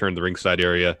Cesaro, they return to the ringside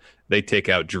area. They take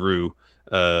out Drew.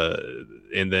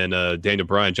 And then Daniel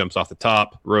Bryan jumps off the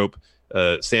top rope.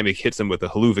 Sami hits him with a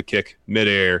haluva kick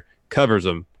midair, covers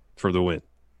him for the win.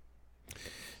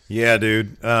 Yeah,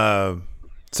 dude.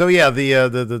 So yeah,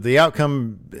 the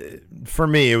outcome for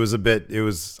me, it was.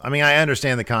 I mean, I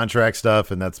understand the contract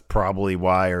stuff, and that's probably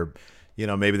why, or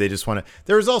maybe they just want to.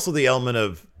 There was also the element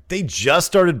of they just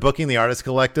started booking the Artist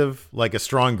Collective like a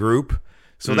strong group,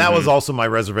 so that was also my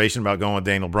reservation about going with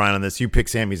Daniel Bryan on this. You pick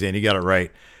Sami Zayn, you got it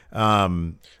right.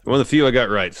 Um, One of the few I got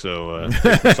right, so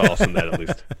take solace in that at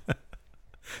least.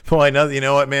 Well, I know, you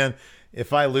know what, man?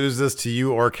 If I lose this to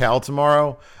you or Cal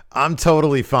tomorrow, I'm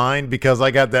totally fine because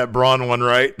I got that Braun one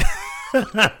right.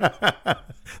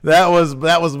 That was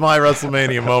my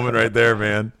WrestleMania moment right there,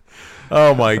 man.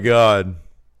 Oh my God,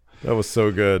 that was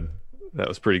so good. That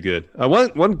was pretty good.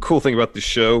 One cool thing about this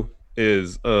show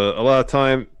is a lot of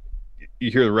time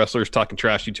you hear the wrestlers talking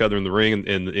trash to each other in the ring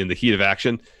in the heat of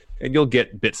action, and you'll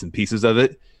get bits and pieces of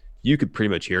it. You could pretty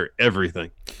much hear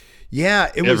everything.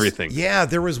 Yeah, it was everything. Yeah,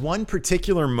 there was one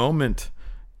particular moment.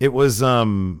 It was is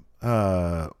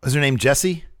her name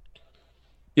Jessie?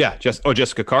 Yeah,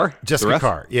 Jessica Carr? Jessica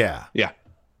Carr, yeah. Yeah.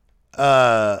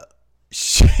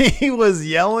 She was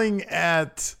yelling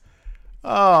at,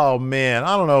 oh man,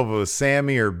 I don't know if it was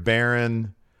Sammy or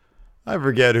Baron. I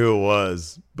forget who it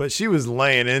was, but she was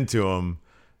laying into him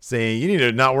saying, you need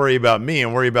to not worry about me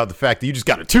and worry about the fact that you just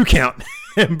got a 2 count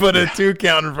and put a 2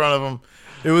 count in front of him.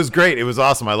 It was great. It was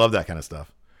awesome. I love that kind of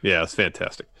stuff. Yeah, it's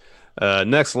fantastic.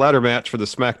 Next ladder match for the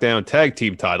SmackDown Tag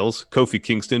Team titles: Kofi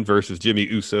Kingston versus Jimmy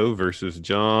Uso versus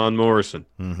John Morrison.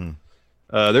 Mm-hmm.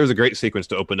 There was a great sequence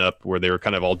to open up where they were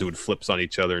kind of all doing flips on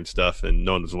each other and stuff, and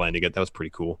no one was landing it. That was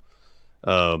pretty cool.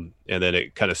 And then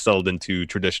it kind of settled into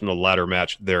traditional ladder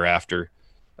match thereafter.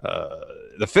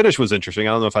 The finish was interesting.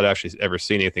 I don't know if I'd actually ever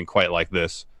seen anything quite like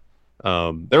this.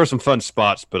 There were some fun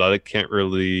spots, but I can't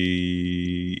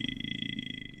really.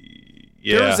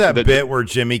 Yeah, there was that bit where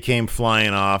Jimmy came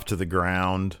flying off to the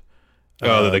ground.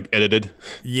 Oh, they edited?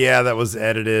 Yeah, that was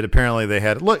edited. Apparently they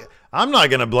had... Look, I'm not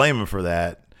going to blame him for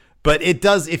that. But it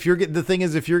does... The thing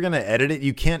is, if you're going to edit it,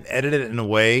 you can't edit it in a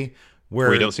way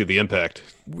where... you don't see the impact.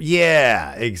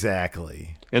 Yeah,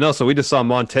 exactly. And also, we just saw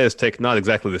Montez take not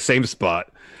exactly the same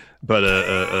spot, but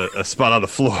a spot on the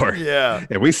floor. Yeah.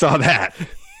 And we saw that.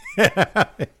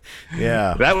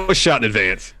 Yeah, that was shot in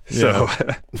advance. So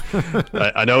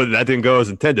I know that didn't go as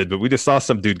intended, but we just saw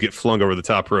some dude get flung over the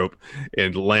top rope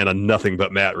and land on nothing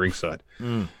but mat ringside.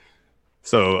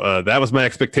 So that was my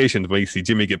expectation when you see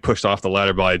Jimmy get pushed off the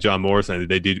ladder by John Morrison.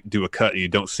 They do a cut and you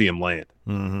don't see him land.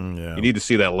 Yeah. You need to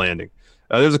see that landing.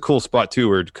 There's a cool spot too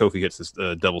where Kofi hits this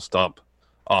double stomp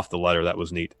off the ladder. That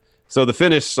was neat. So the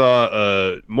finish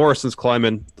saw Morrison's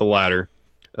climbing the ladder.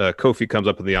 Kofi comes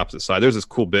up on the opposite side. There's this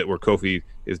cool bit where Kofi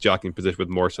is jockeying position with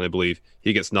Morrison, I believe.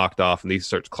 He gets knocked off, and he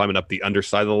starts climbing up the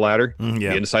underside of the ladder,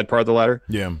 the inside part of the ladder,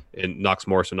 and knocks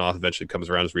Morrison off. Eventually comes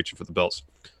around, is reaching for the belts.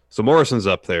 So Morrison's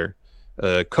up there.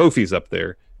 Kofi's up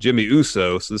there. Jimmy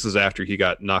Uso, so this is after he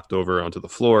got knocked over onto the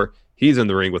floor. He's in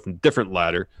the ring with a different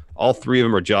ladder. All three of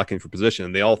them are jockeying for position,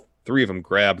 and all three of them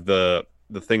grab the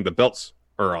thing the belts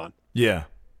are on. Yeah.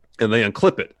 And they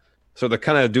unclip it. So they're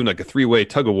kind of doing like a three-way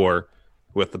tug-of-war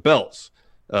with the belts.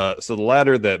 So the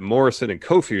ladder that Morrison and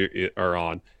Kofi are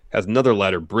on has another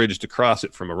ladder bridged across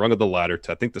it from a rung of the ladder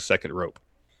to, I think, the second rope.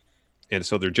 And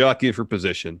so they're jockeying for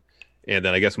position. And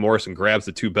then I guess Morrison grabs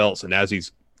the 2 belts, and as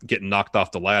he's getting knocked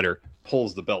off the ladder,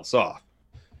 pulls the belts off.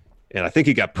 And I think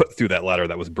he got put through that ladder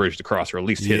that was bridged across, or at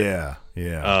least hit it.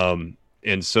 Yeah.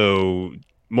 And so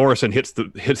Morrison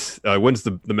wins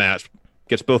the match,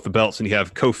 gets both the belts, and you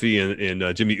have Kofi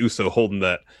and Jimmy Uso holding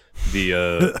the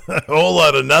a whole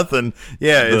lot of nothing.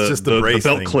 Yeah, it's just the brace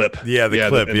belt thing. clip. Yeah, the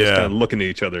clip. And just kind of looking at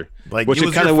each other. Like, which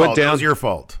it kind of went down. It was your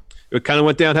fault. It kind of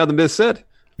went down how the Miz said.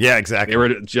 Yeah, exactly. They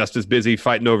were just as busy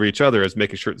fighting over each other as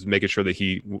making sure that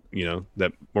he,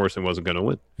 that Morrison wasn't going to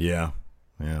win. Yeah.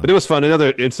 But it was fun.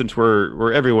 Another instance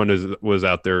where everyone was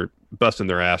out there busting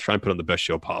their ass, trying to put on the best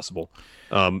show possible.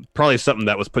 Probably something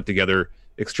that was put together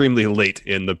extremely late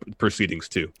in the proceedings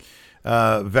too.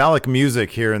 Valak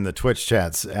Music here in the Twitch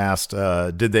chats asked,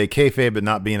 did they kayfabe it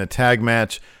not being a tag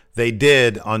match? They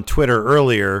did on Twitter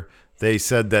earlier. They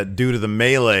said that due to the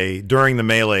melee, during the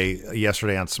melee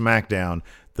yesterday on SmackDown,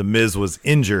 the Miz was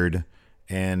injured,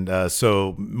 and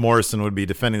so Morrison would be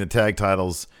defending the tag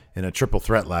titles in a triple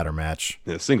threat ladder match.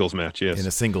 In a singles match, yes. In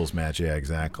a singles match, yeah,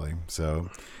 exactly. So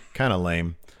kind of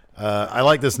lame. I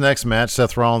like this next match,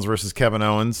 Seth Rollins versus Kevin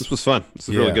Owens. This was fun. This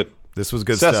was really good. This was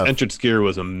good Seth's stuff. entrance gear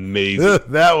was amazing.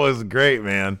 That was great,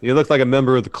 man. He looked like a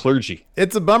member of the clergy.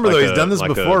 It's a bummer, though. He's done this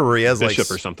before where he has bishop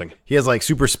or something. He has like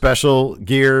super special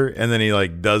gear, and then he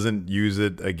like doesn't use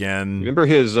it again. Remember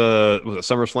his was it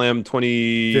SummerSlam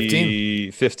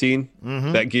 2015?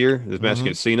 Mm-hmm. That gear, his match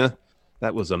against Cena.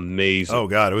 That was amazing. Oh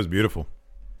God, it was beautiful.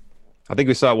 I think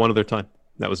we saw it one other time.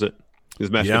 That was it. His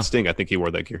match against Sting. I think he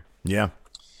wore that gear. Yeah.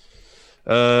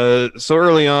 So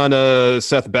early on,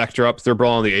 Seth backdrops. They're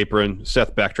brawling the apron.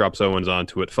 Seth backdrops Owens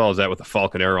onto it. Follows that with a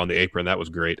Falcon Arrow on the apron. That was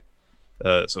great.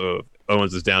 So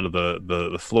Owens is down to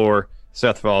the floor.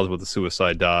 Seth follows with a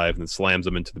suicide dive and then slams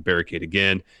him into the barricade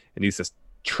again. And he's just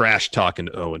trash talking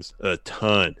to Owens a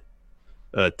ton.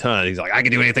 He's like, I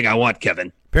can do anything I want,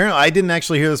 Kevin. Apparently, I didn't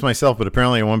actually hear this myself, but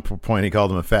apparently at one point he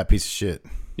called him a fat piece of shit.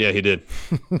 Yeah, he did.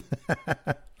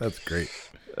 That's great.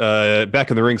 Back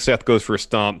in the ring, Seth goes for a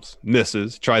stomp,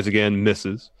 misses, tries again,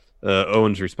 misses.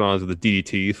 Owens responds with a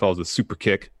DDT, follows a super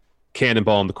kick,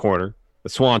 cannonball in the corner, the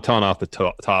swanton off the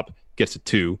top, gets a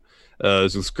 2.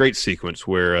 There's this great sequence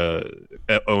where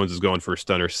Owens is going for a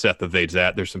stunner. Seth evades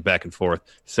that. There's some back and forth.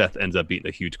 Seth ends up beating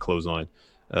a huge clothesline.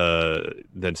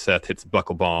 Then Seth hits the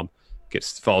buckle bomb,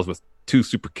 falls with 2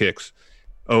 super kicks.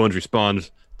 Owens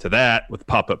responds to that with a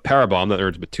pop-up powerbomb that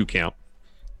earns him a 2 count.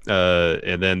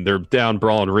 And then they're down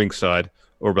brawling ringside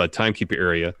over by the timekeeper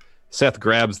area. Seth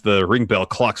grabs the ring bell,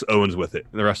 clocks Owens with it.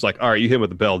 And the ref's like, all right, you hit him with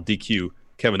the bell, DQ.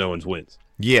 Kevin Owens wins.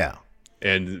 Yeah.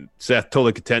 And Seth,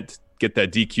 totally content to get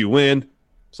that DQ win.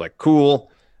 It's like,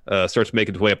 cool. Starts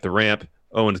making his way up the ramp.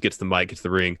 Owens gets the mic, gets the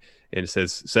ring, and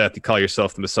says, Seth, you call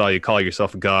yourself the Messiah, you call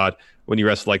yourself a god. When you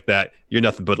wrestle like that, you're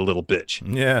nothing but a little bitch.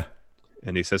 Yeah.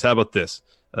 And he says, how about this?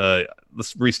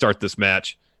 Let's restart this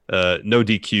match. No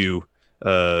DQ,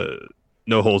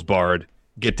 no holes barred.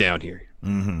 Get down here.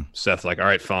 Mm-hmm. Seth's like, all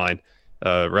right, fine.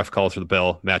 Ref calls for the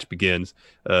bell. Match begins.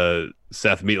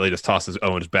 Seth immediately just tosses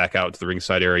Owens back out to the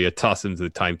ringside area, tosses him into the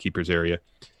timekeeper's area,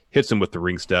 hits him with the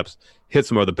ring steps, hits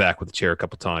him over the back with the chair a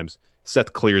couple times.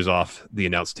 Seth clears off the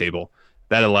announce table.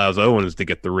 That allows Owens to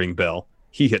get the ring bell.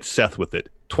 He hits Seth with it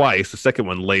twice. The second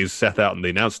one lays Seth out on the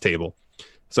announce table.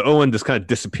 So Owen just kind of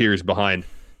disappears behind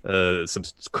some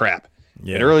crap.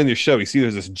 Yeah. And early in the show, you see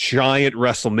there's this giant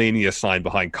Wrestlemania sign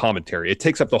behind commentary. It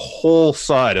takes up the whole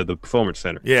side of the Performance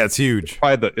Center. Yeah, it's huge.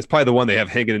 It's probably the one they have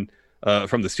hanging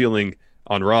from the ceiling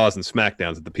on Raws and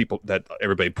SmackDowns that the people that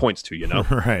everybody points to, you know?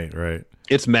 Right.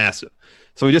 It's massive.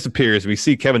 So he disappears. We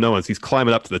see Kevin Owens. He's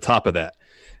climbing up to the top of that.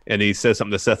 And he says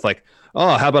something to Seth like,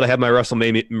 oh, how about I have my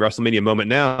WrestleMania moment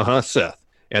now, huh, Seth?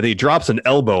 And he drops an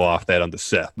elbow off that onto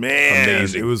Seth. Man,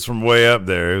 amazing. It was from way up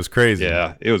there. It was crazy.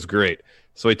 Yeah, it was great.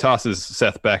 So he tosses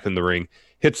Seth back in the ring,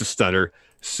 hits a stunner.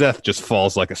 Seth just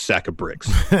falls like a sack of bricks.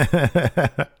 Kevin,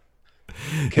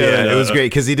 it was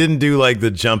great because he didn't do like the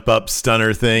jump up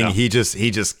stunner thing. No. He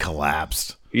just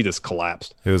collapsed. He just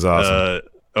collapsed. It was awesome.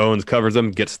 Owens covers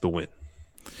him, gets the win.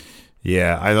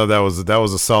 Yeah, I thought that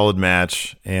was a solid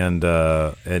match, and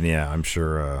yeah, I'm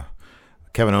sure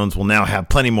Kevin Owens will now have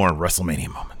plenty more WrestleMania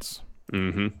moments.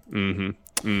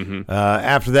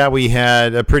 After that, we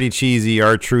had a pretty cheesy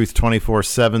R-Truth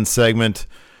 24/7 segment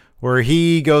where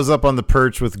he goes up on the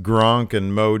perch with Gronk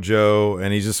and Mojo,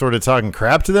 and he's just sort of talking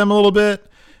crap to them a little bit.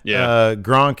 Yeah.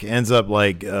 Gronk ends up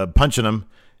like punching him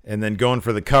and then going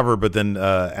for the cover, but then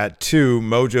at 2,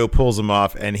 Mojo pulls him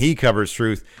off, and he covers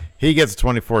Truth. He gets a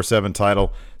 24/7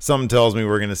 title. Something tells me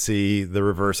we're going to see the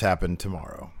reverse happen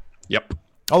tomorrow. Yep.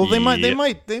 Although they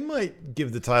might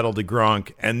give the title to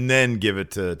Gronk and then give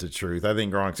it to Truth. I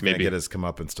think Gronk's going to get his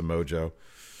comeuppance to Mojo.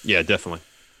 Yeah, definitely.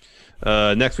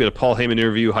 Next, we had a Paul Heyman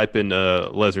interview hyping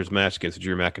Lesnar's match against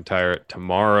Drew McIntyre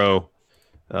tomorrow.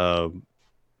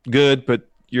 Good, but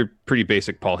you're pretty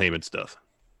basic Paul Heyman stuff.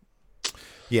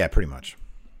 Yeah, pretty much.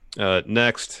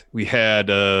 Next, we had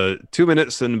 2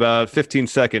 minutes and about 15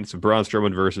 seconds of Braun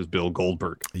Strowman versus Bill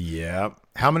Goldberg. Yeah.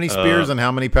 How many spears and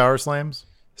how many power slams?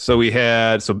 So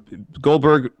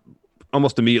Goldberg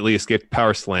almost immediately escaped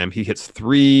power slam. He hits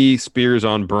 3 spears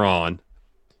on Braun.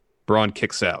 Braun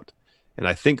kicks out. And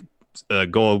I think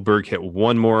Goldberg hit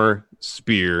one more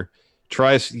spear.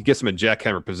 He gets him in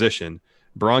jackhammer position.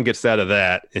 Braun gets out of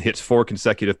that and hits 4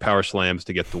 consecutive power slams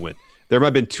to get the win. There might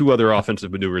have been 2 other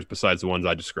offensive maneuvers besides the ones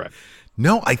I described.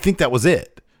 No, I think that was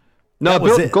it. No,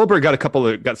 Goldberg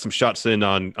got some shots in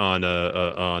on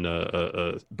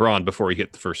Braun before he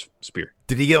hit the first spear.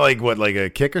 Did he get like a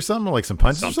kick or something, like some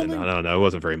punches or something? I don't know. It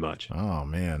wasn't very much. Oh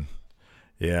man,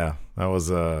 yeah, it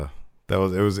was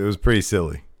pretty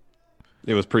silly.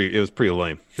 It was pretty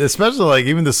lame. Especially like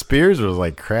even the spears was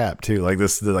like crap too. Like the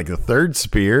 3rd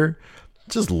spear,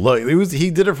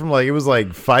 he did it from it was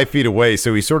like 5 feet away,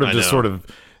 so he sort of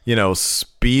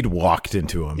speed walked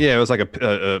into him. Yeah, it was like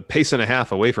a pace and a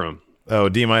half away from him. Oh,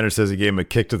 D Miner says he gave him a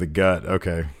kick to the gut.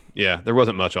 Okay. Yeah, there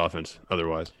wasn't much offense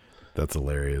otherwise. That's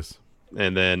hilarious.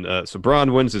 And then, so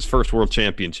Braun wins his first world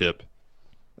championship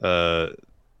in a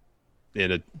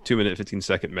 2-minute,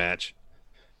 15-second match.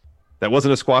 That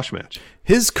wasn't a squash match.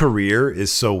 His career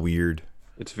is so weird.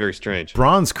 It's very strange.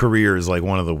 Braun's career is like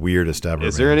one of the weirdest ever.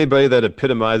 Is there anybody that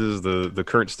epitomizes the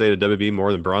current state of WWE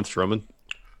more than Braun Strowman?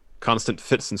 Constant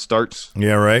fits and starts.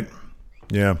 Yeah, right.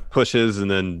 Yeah. Pushes and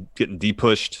then getting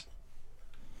de-pushed.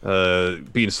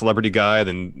 Being a celebrity guy,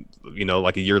 then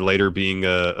like a year later being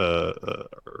 2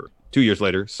 years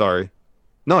later. Sorry,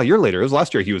 no, a year later. It was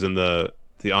last year. He was in the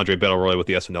the Andre Battle Royal with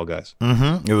the SNL guys.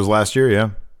 Mm-hmm. It was last year,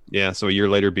 yeah. Yeah, so a year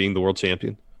later being the world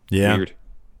champion. Yeah.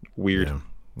 Weird. Yeah,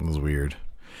 it was weird.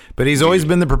 But he's always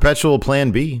been the perpetual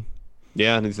plan B.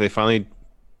 Yeah, and they finally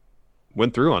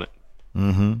went through on it.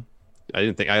 Mm-hmm.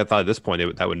 I thought at this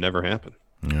point that would never happen.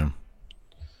 Yeah.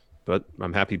 But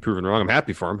I'm happy proven wrong. I'm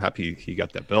happy for him. Happy he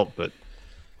got that belt. But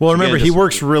well, remember, he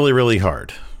works really, really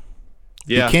hard.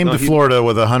 Yeah, he came to Florida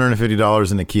with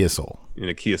 $150 in a Kia Soul. In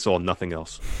a Kia Soul, nothing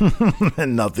else.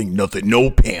 And nothing, no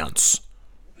pants.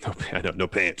 No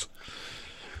pants.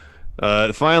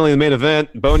 Finally, the main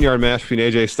event, Boneyard match between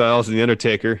AJ Styles and The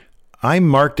Undertaker. I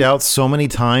marked out so many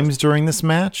times during this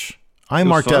match. I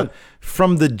marked out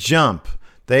from the jump.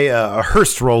 A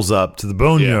hearse rolls up to the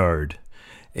Boneyard,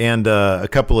 and a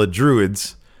couple of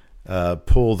druids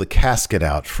pull the casket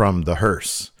out from the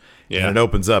hearse. Yeah. And it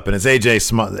opens up, and it's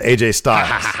AJ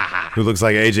Styles, who looks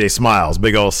like AJ Smiles,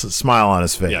 big old smile on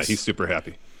his face. Yeah, he's super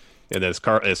happy. And then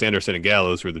it's Anderson and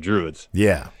Gallows, who are the druids.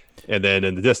 Yeah. And then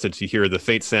in the distance, you hear the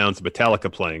faint sounds of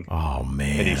Metallica playing. Oh,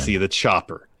 man. And you see the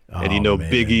chopper. And you know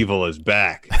Big Evil is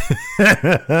back.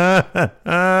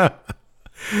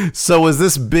 So was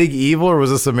this Big Evil or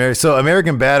was this American? So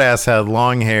American Badass had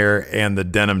long hair and the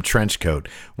denim trench coat.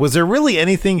 Was there really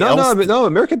anything else? No,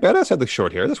 American Badass had the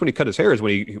short hair. That's when he cut his hair. Is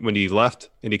when he left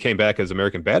and he came back as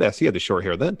American Badass. He had the short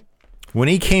hair then. When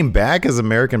he came back as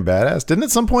American Badass? Didn't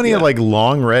at some point he had like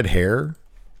long red hair?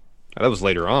 That was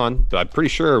later on. But I'm pretty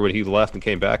sure when he left and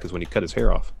came back is when he cut his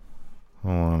hair off.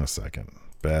 Hold on a second.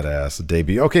 Badass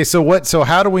debut. Okay, so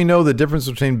how do we know the difference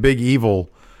between Big Evil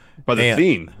by the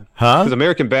theme? Huh? Because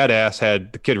American Badass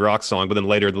had the Kid Rock song, but then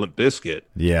later the Limp Bizkit.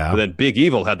 Yeah. But then Big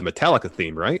Evil had the Metallica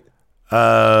theme, right?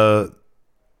 I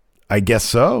guess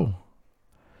so.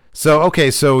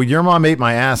 So Your Mom Ate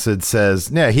My Acid says,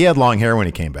 yeah, he had long hair when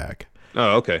he came back.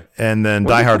 Oh, okay. And then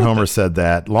Die Hard Homer said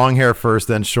that. Long hair first,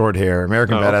 then short hair.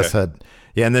 American Badass had,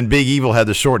 and then Big Evil had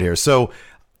the short hair. So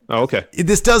okay.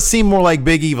 This does seem more like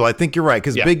Big Evil. I think you're right,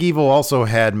 because Big Evil also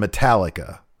had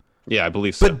Metallica. Yeah, I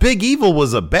believe so. But Big Evil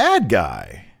was a bad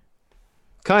guy.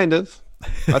 Kind of.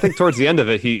 I think towards the end of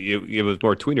it, it was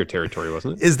more tweener territory,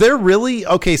 wasn't it? Is there really?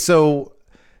 Okay, so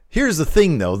here's the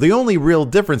thing, though. The only real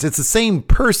difference, it's the same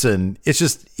person. It's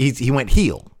just he went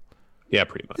heel. Yeah,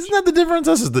 pretty much. Isn't that the difference?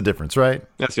 This is the difference, right?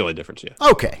 That's the only difference, yeah.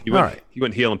 Okay, all right. He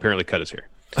went heel and apparently cut his hair.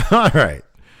 All right.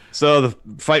 So the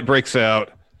fight breaks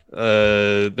out.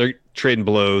 They're trading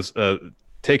blows.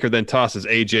 Taker then tosses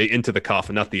AJ into the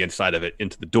coffin, not the inside of it,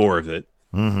 into the door of it.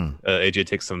 Mm-hmm. AJ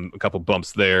takes a couple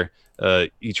bumps there.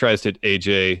 He tries to hit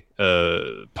AJ,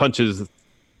 punches.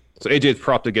 So AJ is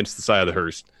propped against the side of the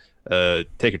hearse.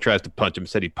 Taker tries to punch him.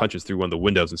 Instead, he punches through one of the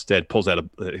windows instead, pulls out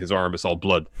his arm. It's all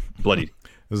bloodied.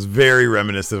 It was very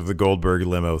reminiscent of the Goldberg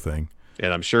limo thing.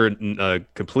 And I'm sure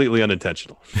completely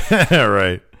unintentional.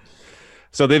 Right.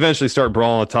 So they eventually start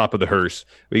brawling on top of the hearse.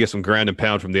 We get some ground and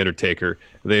pound from The Undertaker.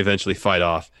 They eventually fight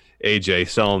off. AJ,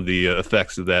 selling the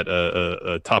effects of that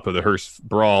top of the hearse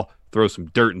brawl, throws some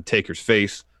dirt in Taker's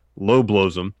face, low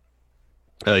blows him.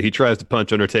 He tries to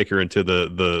punch Undertaker into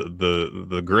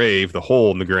the grave, the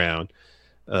hole in the ground.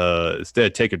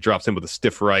 Instead, Taker drops him with a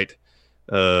stiff right,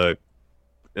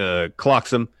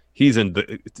 clocks him. He's in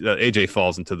AJ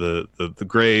falls into the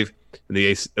grave, and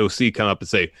the OC come up and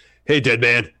say, "Hey, dead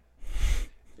man."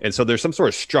 And so there's some sort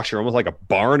of structure, almost like a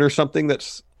barn or something,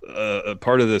 that's a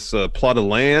part of this plot of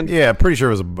land. Yeah, pretty sure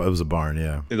it was a barn.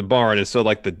 Yeah, in the barn, and so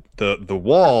like the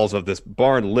walls of this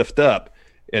barn lift up,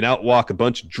 and out walk a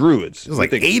bunch of druids. There's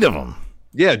like 8 of them.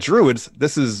 Yeah, druids.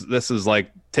 This is like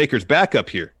Taker's backup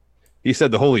here. He said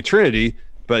the Holy Trinity,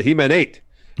 but he meant 8.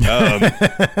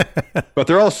 But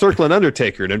they're all circling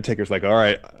Undertaker, and Undertaker's like, all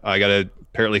right, I got to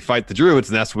apparently fight the druids,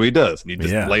 and that's what he does. And he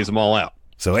just lays them all out.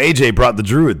 So AJ brought the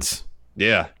druids.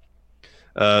 Yeah.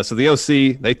 So the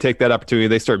OC, they take that opportunity.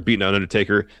 They start beating on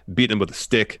Undertaker, beating him with a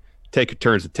stick. Taker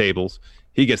turns the tables.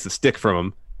 He gets the stick from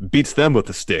him, beats them with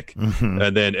the stick. Mm-hmm.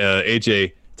 And then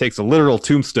AJ takes a literal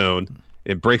tombstone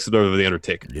and breaks it over the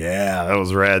Undertaker. Yeah, that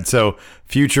was rad. So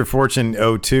Future Fortune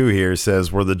 02 here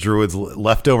says, were the druids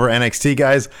leftover NXT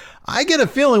guys? I get a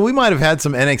feeling we might have had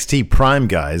some NXT Prime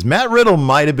guys. Matt Riddle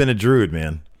might have been a druid,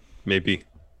 man. Maybe.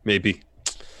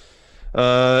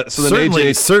 So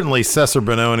certainly Cesar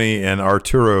Bononi and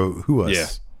Arturo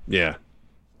Huas. Yeah.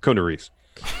 Kona Reeves.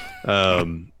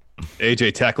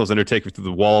 AJ tackles Undertaker through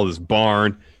the wall of this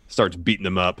barn, starts beating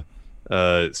him up,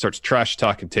 starts trash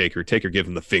talking Taker. Taker gives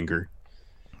him the finger.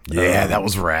 Yeah, that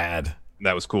was rad.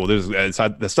 That was cool. There's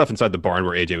the stuff inside the barn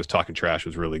where AJ was talking trash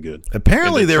was really good.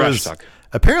 Apparently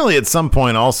apparently at some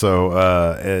point also,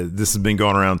 this has been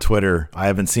going around Twitter. I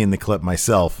haven't seen the clip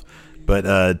myself,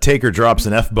 but Taker drops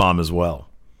an F-bomb as well.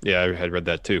 Yeah, I had read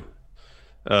that too.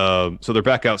 So they're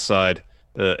back outside.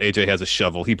 AJ has a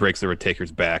shovel. He breaks the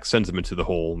Undertaker's back, sends him into the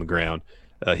hole in the ground.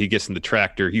 He gets in the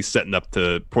tractor. He's setting up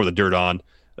to pour the dirt on.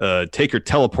 Taker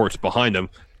teleports behind him.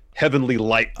 Heavenly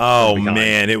light. Oh,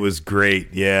 man, it was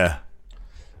great. Yeah.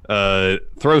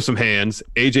 Throws some hands.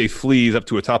 AJ flees up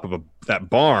to the top of that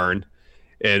barn,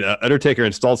 and Undertaker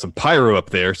installed some pyro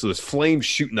up there, so there's flames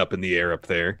shooting up in the air up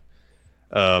there.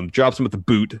 Drops him with the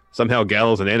boot. Somehow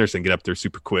Gallows and Anderson get up there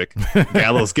super quick.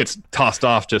 Gallows gets tossed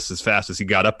off just as fast as he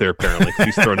got up there, apparently,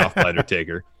 because he's thrown off by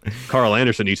Undertaker. Carl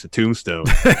Anderson eats the tombstone.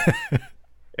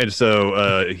 And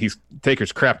so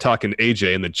Taker's crap talking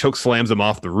AJ and then choke slams him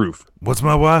off the roof. What's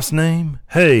my wife's name?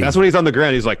 Hey. That's when he's on the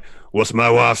ground. He's like, what's my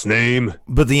wife's name?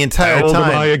 But the entire How old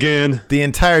time. am I again? The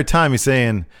entire time he's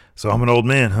saying, so I'm an old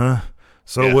man, huh?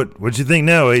 So what'd you think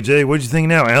now, AJ? What'd you think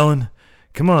now, Alan?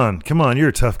 Come on. You're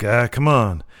a tough guy. Come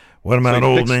on. What am I, an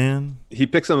old man? He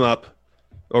picks him up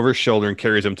over his shoulder and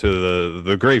carries him to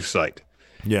the grave site.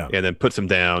 Yeah. And then puts him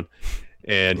down.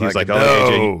 And he's like,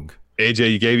 oh,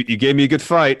 AJ, you gave me a good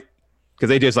fight.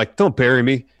 Because AJ's like, don't bury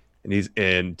me.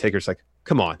 And Taker's like,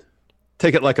 come on.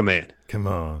 Take it like a man. Come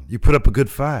on. You put up a good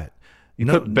fight. You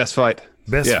put best fight.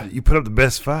 You put up the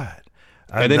best fight.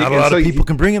 And then not a lot of people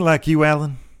can bring it like you,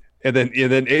 Alan. And then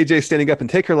AJ standing up and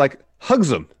Taker like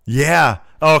hugs him. Yeah.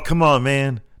 Oh, come on,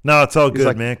 man. No, it's all good,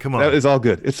 like, man. Come on. It's all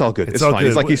good. It's all good. It's all fine.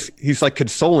 good. He's like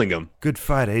consoling him. Good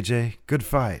fight, AJ. Good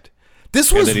fight.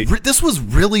 This was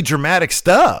really dramatic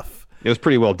stuff. It was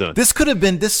pretty well done. This could have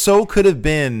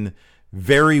been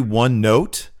very one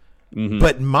note,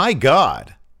 but my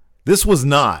God, this was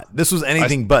not. This was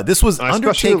anything but. This was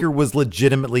Undertaker was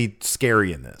legitimately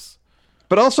scary in this.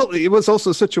 But also, it was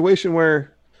also a situation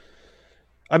where,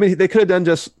 I mean, they could have done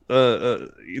just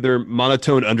either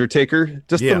monotone Undertaker,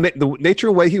 just the nature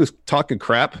of the way he was talking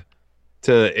crap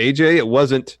to AJ. It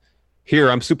wasn't,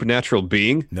 here, I'm supernatural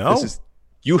being. No. This is,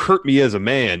 you hurt me as a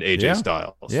man, AJ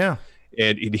Styles. Yeah.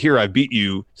 And here I beat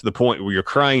you to the point where you're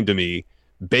crying to me,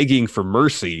 begging for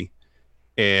mercy.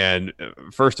 And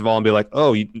first of all, and be like,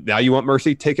 oh, now you want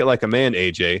mercy? Take it like a man,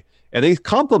 AJ. And then he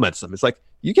compliments him. It's like,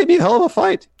 you gave me a hell of a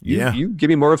fight. You give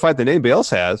me more of a fight than anybody else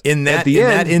has. In that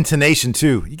intonation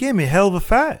too. You gave me a hell of a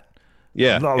fight.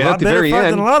 Yeah. A lot better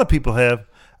fight than a lot of people have.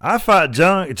 I fought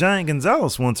Giant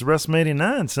Gonzalez once at WrestleMania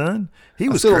 9, son. He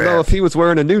was I still don't know if he was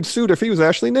wearing a nude suit or if he was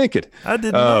actually naked. I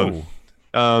didn't know.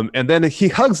 And then he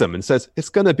hugs him and says, it's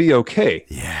going to be okay.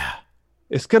 Yeah.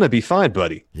 It's going to be fine,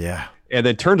 buddy. Yeah. And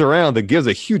then turns around and gives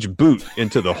a huge boot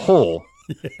into the hole,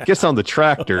 gets on the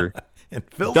tractor, and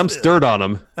dumps dirt on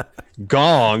him,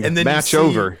 gong, and then match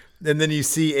over. And then you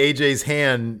see AJ's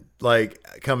hand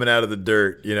like coming out of the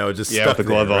dirt, just stuck with the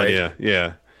glove there, right? on,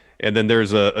 yeah. And then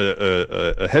there's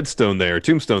a headstone there, a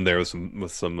tombstone there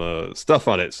with some stuff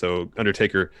on it. So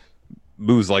Undertaker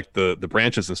moves like the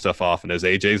branches and stuff off, and has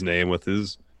AJ's name with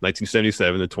his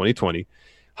 1977 to 2020,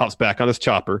 hops back on his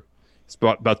chopper. He's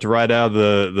about to ride out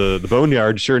of the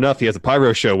boneyard. Sure enough, he has a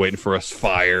pyro show waiting for us.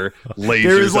 Fire, lasers.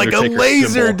 There was like Undertaker a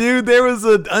laser, symbol. Dude. There was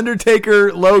an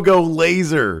Undertaker logo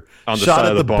laser on the shot side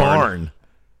at of the barn.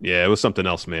 Yeah, it was something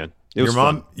else, man. It was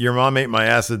fun. Your mom ate my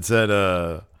acid. Said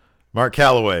Mark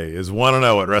Calloway is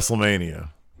 1-0 at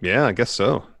WrestleMania. Yeah, I guess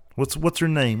so. What's her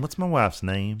name? What's my wife's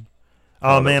name?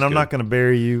 Oh man, I'm not going to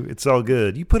bury you. It's all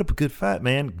good. You put up a good fight,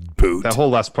 man. Boot. That whole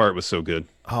last part was so good.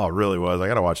 Oh, it really was. I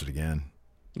got to watch it again.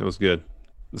 It was good.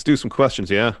 Let's do some questions,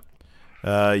 yeah?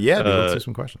 Let's do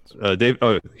some questions. Dave,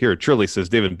 here, Trilly says,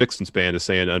 David Bixton's band is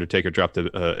saying Undertaker dropped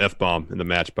a F-bomb in the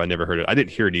match, but I never heard it. I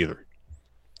didn't hear it either.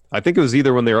 I think it was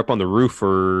either when they were up on the roof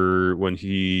or when after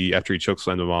he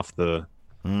chokeslammed him off the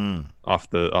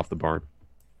barn.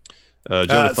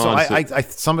 Jonathan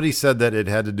somebody said that it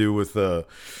had to do with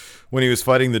when he was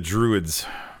fighting the Druids.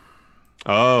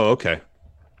 Oh, okay.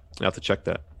 I have to check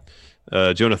that.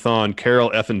 Jonathan, Carol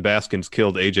effing Baskins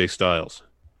killed AJ Styles.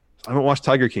 I haven't watched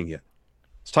Tiger King yet.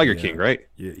 It's Tiger King, right?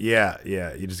 Yeah.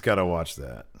 You just got to watch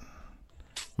that.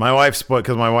 My wife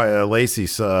because my wife Lacey,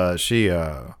 she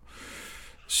heard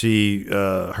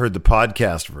the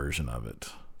podcast version of it,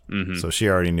 so she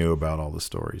already knew about all the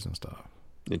stories and stuff.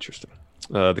 Interesting.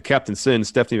 The Captain Sin,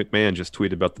 Stephanie McMahon just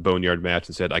tweeted about the Boneyard match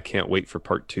and said, "I can't wait for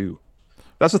part 2."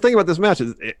 That's the thing about this match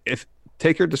is if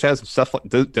Taker just has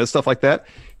does stuff like that,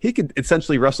 he could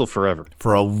essentially wrestle forever.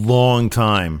 For a long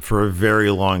time, for a very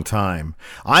long time.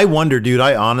 I wonder, dude,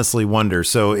 I honestly wonder.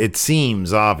 So it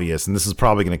seems obvious, and this is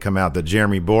probably going to come out, that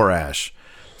Jeremy Borash,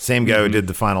 same guy who did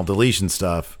the Final Deletion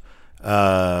stuff,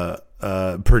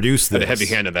 produced this. Had a heavy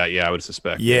hand in that, I would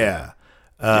suspect. Yeah.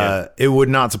 It would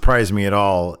not surprise me at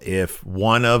all if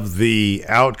one of the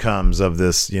outcomes of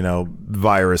this,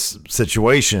 virus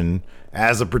situation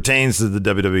as it pertains to the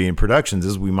WWE and productions,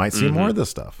 is we might see more of this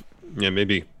stuff. Yeah,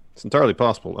 maybe. It's entirely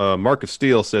possible. Mark of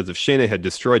Steel says if Shayna had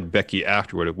destroyed Becky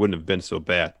afterward, it wouldn't have been so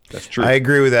bad. That's true. I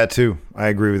agree with that too.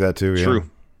 True.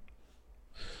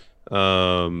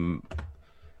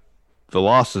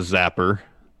 Velocizapper.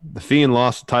 The Fiend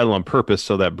lost the title on purpose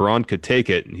so that Braun could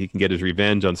take it and he can get his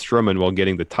revenge on Strowman while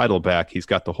getting the title back. He's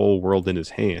got the whole world in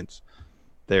his hands.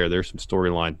 There's some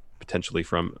storyline potentially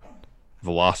from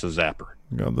Velocizapper.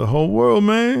 Got the whole world,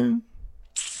 man.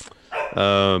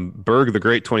 Berg the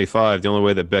Great 25. The only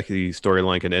way that Becky's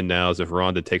storyline can end now is if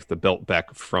Ronda takes the belt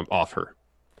back from off her.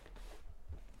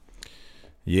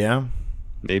 Yeah,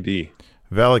 maybe.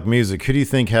 Valak Music. Who do you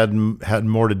think had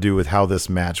more to do with how this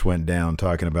match went down?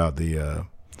 Talking about the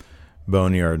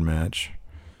Boneyard match,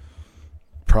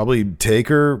 probably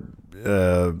Taker,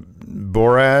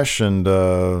 Borash, and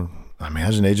I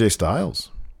imagine AJ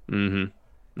Styles. I don't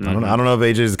know if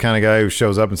AJ's the kind of guy who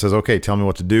shows up and says, "Okay, tell me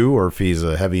what to do," or if he's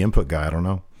a heavy input guy. I don't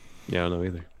know. Yeah, I don't know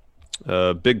either.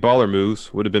 Big Baller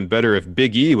Moves would have been better if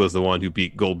Big E was the one who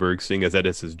beat Goldberg, seeing as that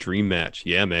is his dream match.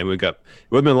 Yeah, man, it would have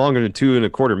been longer than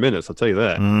 2.25 minutes. I'll tell you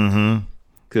that.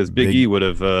 Because Big E would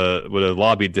have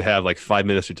lobbied to have like 5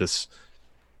 minutes to just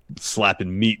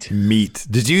slapping meat.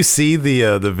 Did you see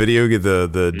the video,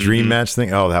 the dream match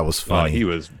thing? Oh, that was funny. He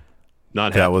was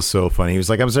not happy. That was so funny. He was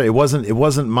like, "I'm sorry, it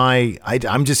wasn't my.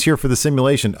 I'm just here for the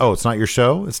simulation." Oh, it's not your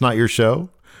show. It's not your show.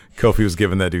 Kofi was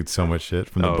giving that dude so much shit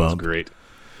from the bump. It was great.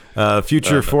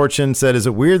 Future Fortune said, "Is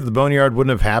it weird that the Boneyard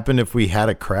wouldn't have happened if we had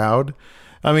a crowd?"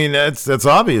 I mean, that's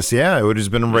obvious. Yeah, it would have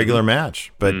just been a regular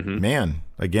match. But man,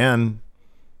 again,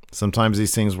 sometimes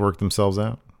these things work themselves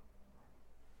out.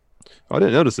 Oh, I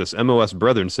didn't notice this. MOS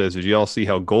Brethren says, "Did you all see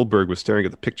how Goldberg was staring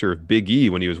at the picture of Big E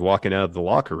when he was walking out of the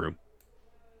locker room?"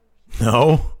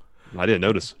 No, I didn't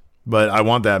notice. But I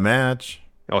want that match.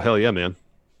 Oh, hell yeah, man.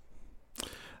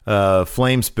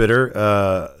 Flame Spitter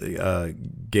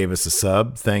gave us a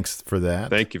sub. Thanks for that.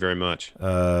 Thank you very much.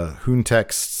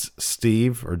 Hoontex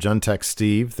Steve or Juntex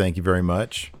Steve, thank you very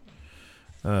much.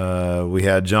 We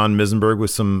had John Misenberg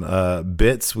with some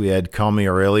bits. We had Call Me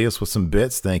Aurelius with some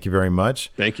bits. Thank you very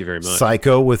much. Thank you very much.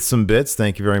 Psycho with some bits.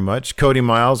 Thank you very much. Cody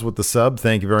Miles with the sub.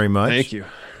 Thank you very much. Thank you.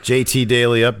 JT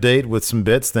Daily Update with some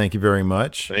bits. Thank you very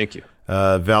much. Thank you.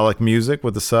 Valak Music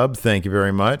with the sub. Thank you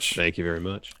very much. Thank you very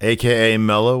much. AKA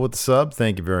Mello with the sub.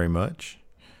 Thank you very much.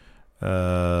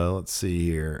 Let's see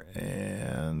here.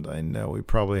 And I know we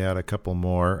probably had a couple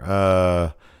more.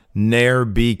 Nair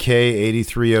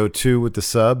BK8302 with the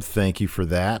sub. Thank you for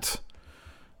that.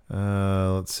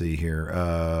 Let's see here.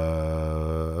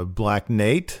 Black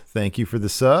Nate, thank you for the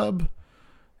sub.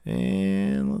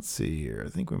 And let's see here. I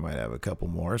think we might have a couple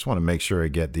more. I just want to make sure I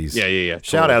get these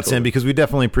shout outs in because we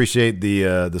definitely appreciate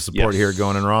the support here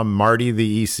going in Raw. Marty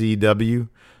the ECW.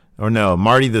 Or no,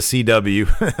 Marty the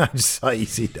CW. I just saw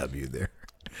ECW there.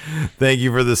 Thank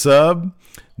you for the sub.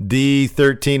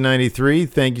 D1393,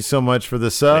 thank you so much for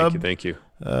the sub. Thank you.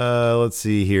 Let's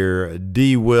see here.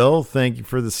 D Will, thank you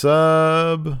for the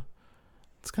sub.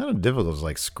 It's kind of difficult,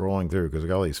 like scrolling through because we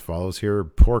got all these follows here.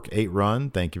 Pork 8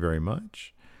 Run, thank you very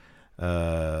much.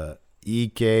 Ika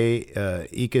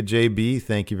JB,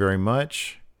 thank you very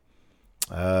much.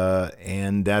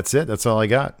 And that's it. That's all I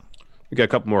got. We got a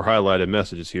couple more highlighted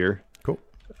messages here. Cool.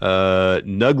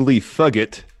 Nuggly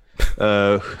Fugget.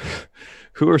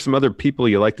 Who are some other people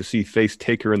you like to see face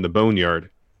Taker in the Boneyard?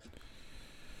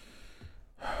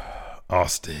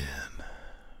 Austin.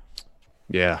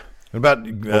 Yeah. What about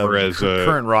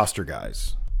current roster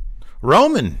guys?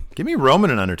 Roman. Give me Roman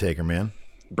and Undertaker, man.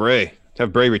 Bray.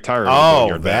 Have Bray retire.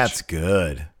 Oh, that's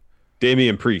good.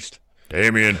 Damian Priest.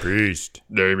 Dominic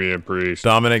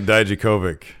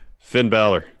Dijakovic. Finn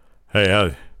Balor.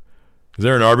 Hey, is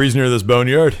there an Arby's near this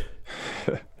Boneyard?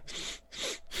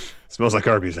 Smells like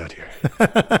Arby's out here.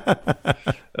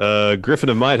 Griffin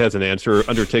of Might has an answer.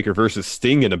 Undertaker versus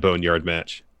Sting in a Boneyard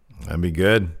match. That'd be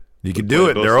good. You could do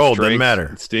it. They're old. Doesn't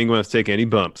matter. Sting wants to take any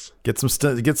bumps. Get some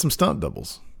stunt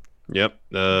doubles. Yep.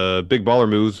 Big Baller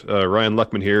Moves. Ryan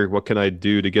Luckman here. What can I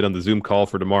do to get on the Zoom call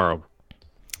for tomorrow?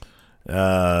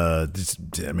 There's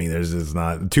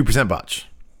not 2% botch.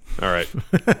 All right.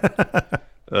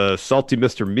 Salty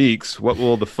Mr. Meeks. What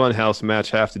will the Funhouse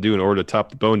match have to do in order to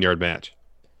top the Boneyard match?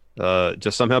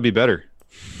 Just somehow be better.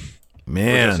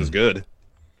 Man, this is good.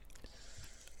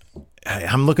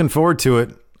 I'm looking forward to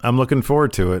it.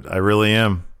 I really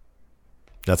am.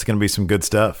 That's going to be some good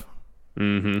stuff.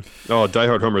 Mm-hmm. Oh, Die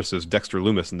Hard Homer says Dexter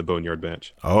Loomis in the Boneyard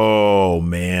match. Oh,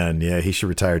 man. Yeah, he should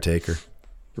retire Taker.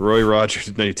 Roy Rogers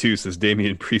 92 says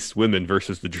Damian Priest women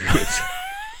versus the Druids.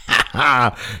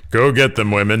 Go get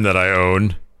them women that I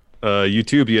own.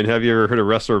 YouTubian, have you ever heard a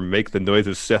wrestler make the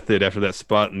noises Seth did after that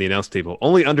spot in the announce table?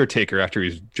 Only Undertaker after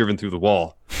he's driven through the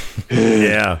wall.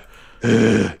 Yeah.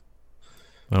 That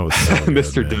was so good,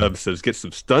 Mr. man. Dub says, get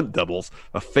some stunt doubles,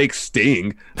 a fake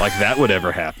Sting, like that would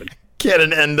ever happen. Get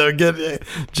an endo, get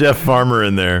Jeff Farmer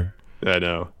in there. I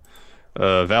know.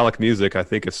 Valak Music, I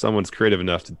think if someone's creative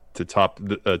enough to top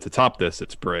this,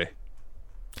 it's Bray.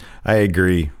 I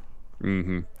agree.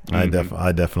 Mm-hmm. I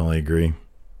definitely agree.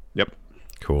 Yep.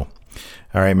 Cool.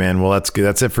 All right, man. Well, that's good.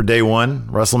 That's it for day one,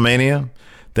 WrestleMania.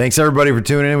 Thanks, everybody, for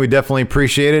tuning in. We definitely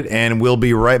appreciate it, and we'll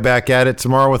be right back at it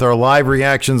tomorrow with our live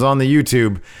reactions on the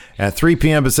YouTube at 3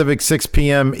 p.m. Pacific, 6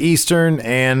 p.m. Eastern,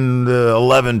 and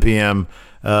 11 p.m.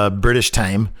 British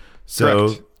time. So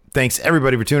Correct. Thanks,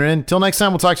 everybody, for tuning in. Until next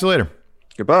time, we'll talk to you later.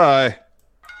 Goodbye.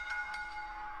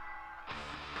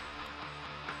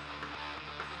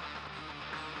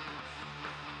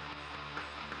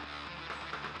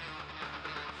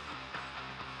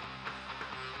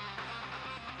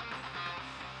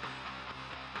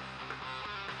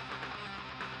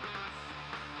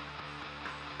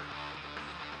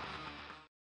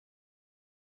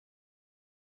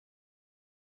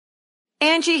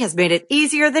 Angie has made it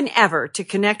easier than ever to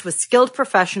connect with skilled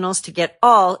professionals to get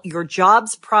all your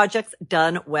jobs projects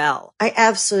done well. I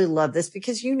absolutely love this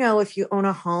because, if you own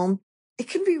a home, it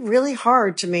can be really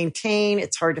hard to maintain.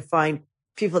 It's hard to find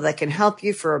people that can help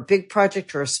you for a big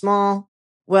project or a small.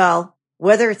 Well,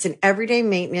 whether it's in everyday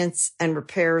maintenance and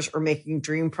repairs or making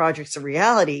dream projects a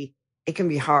reality, it can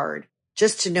be hard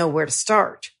just to know where to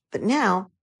start. But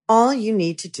now all you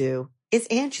need to do is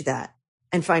Angie that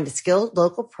and find a skilled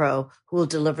local pro who will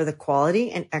deliver the quality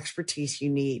and expertise you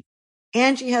need.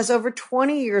 Angie has over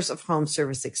 20 years of home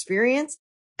service experience,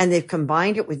 and they've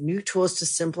combined it with new tools to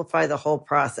simplify the whole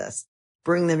process.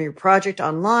 Bring them your project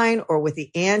online or with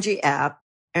the Angie app,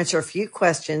 answer a few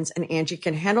questions, and Angie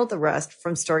can handle the rest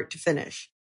from start to finish.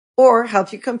 Or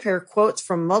help you compare quotes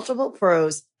from multiple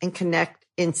pros and connect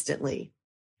instantly,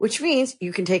 which means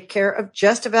you can take care of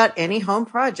just about any home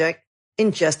project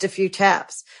in just a few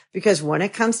taps. Because when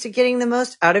it comes to getting the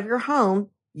most out of your home,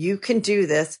 you can do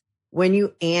this when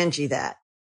you Angie that.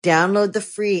 Download the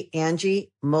free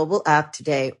Angie mobile app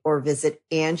today or visit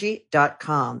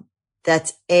Angie.com.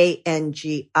 That's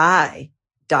ANGI.com.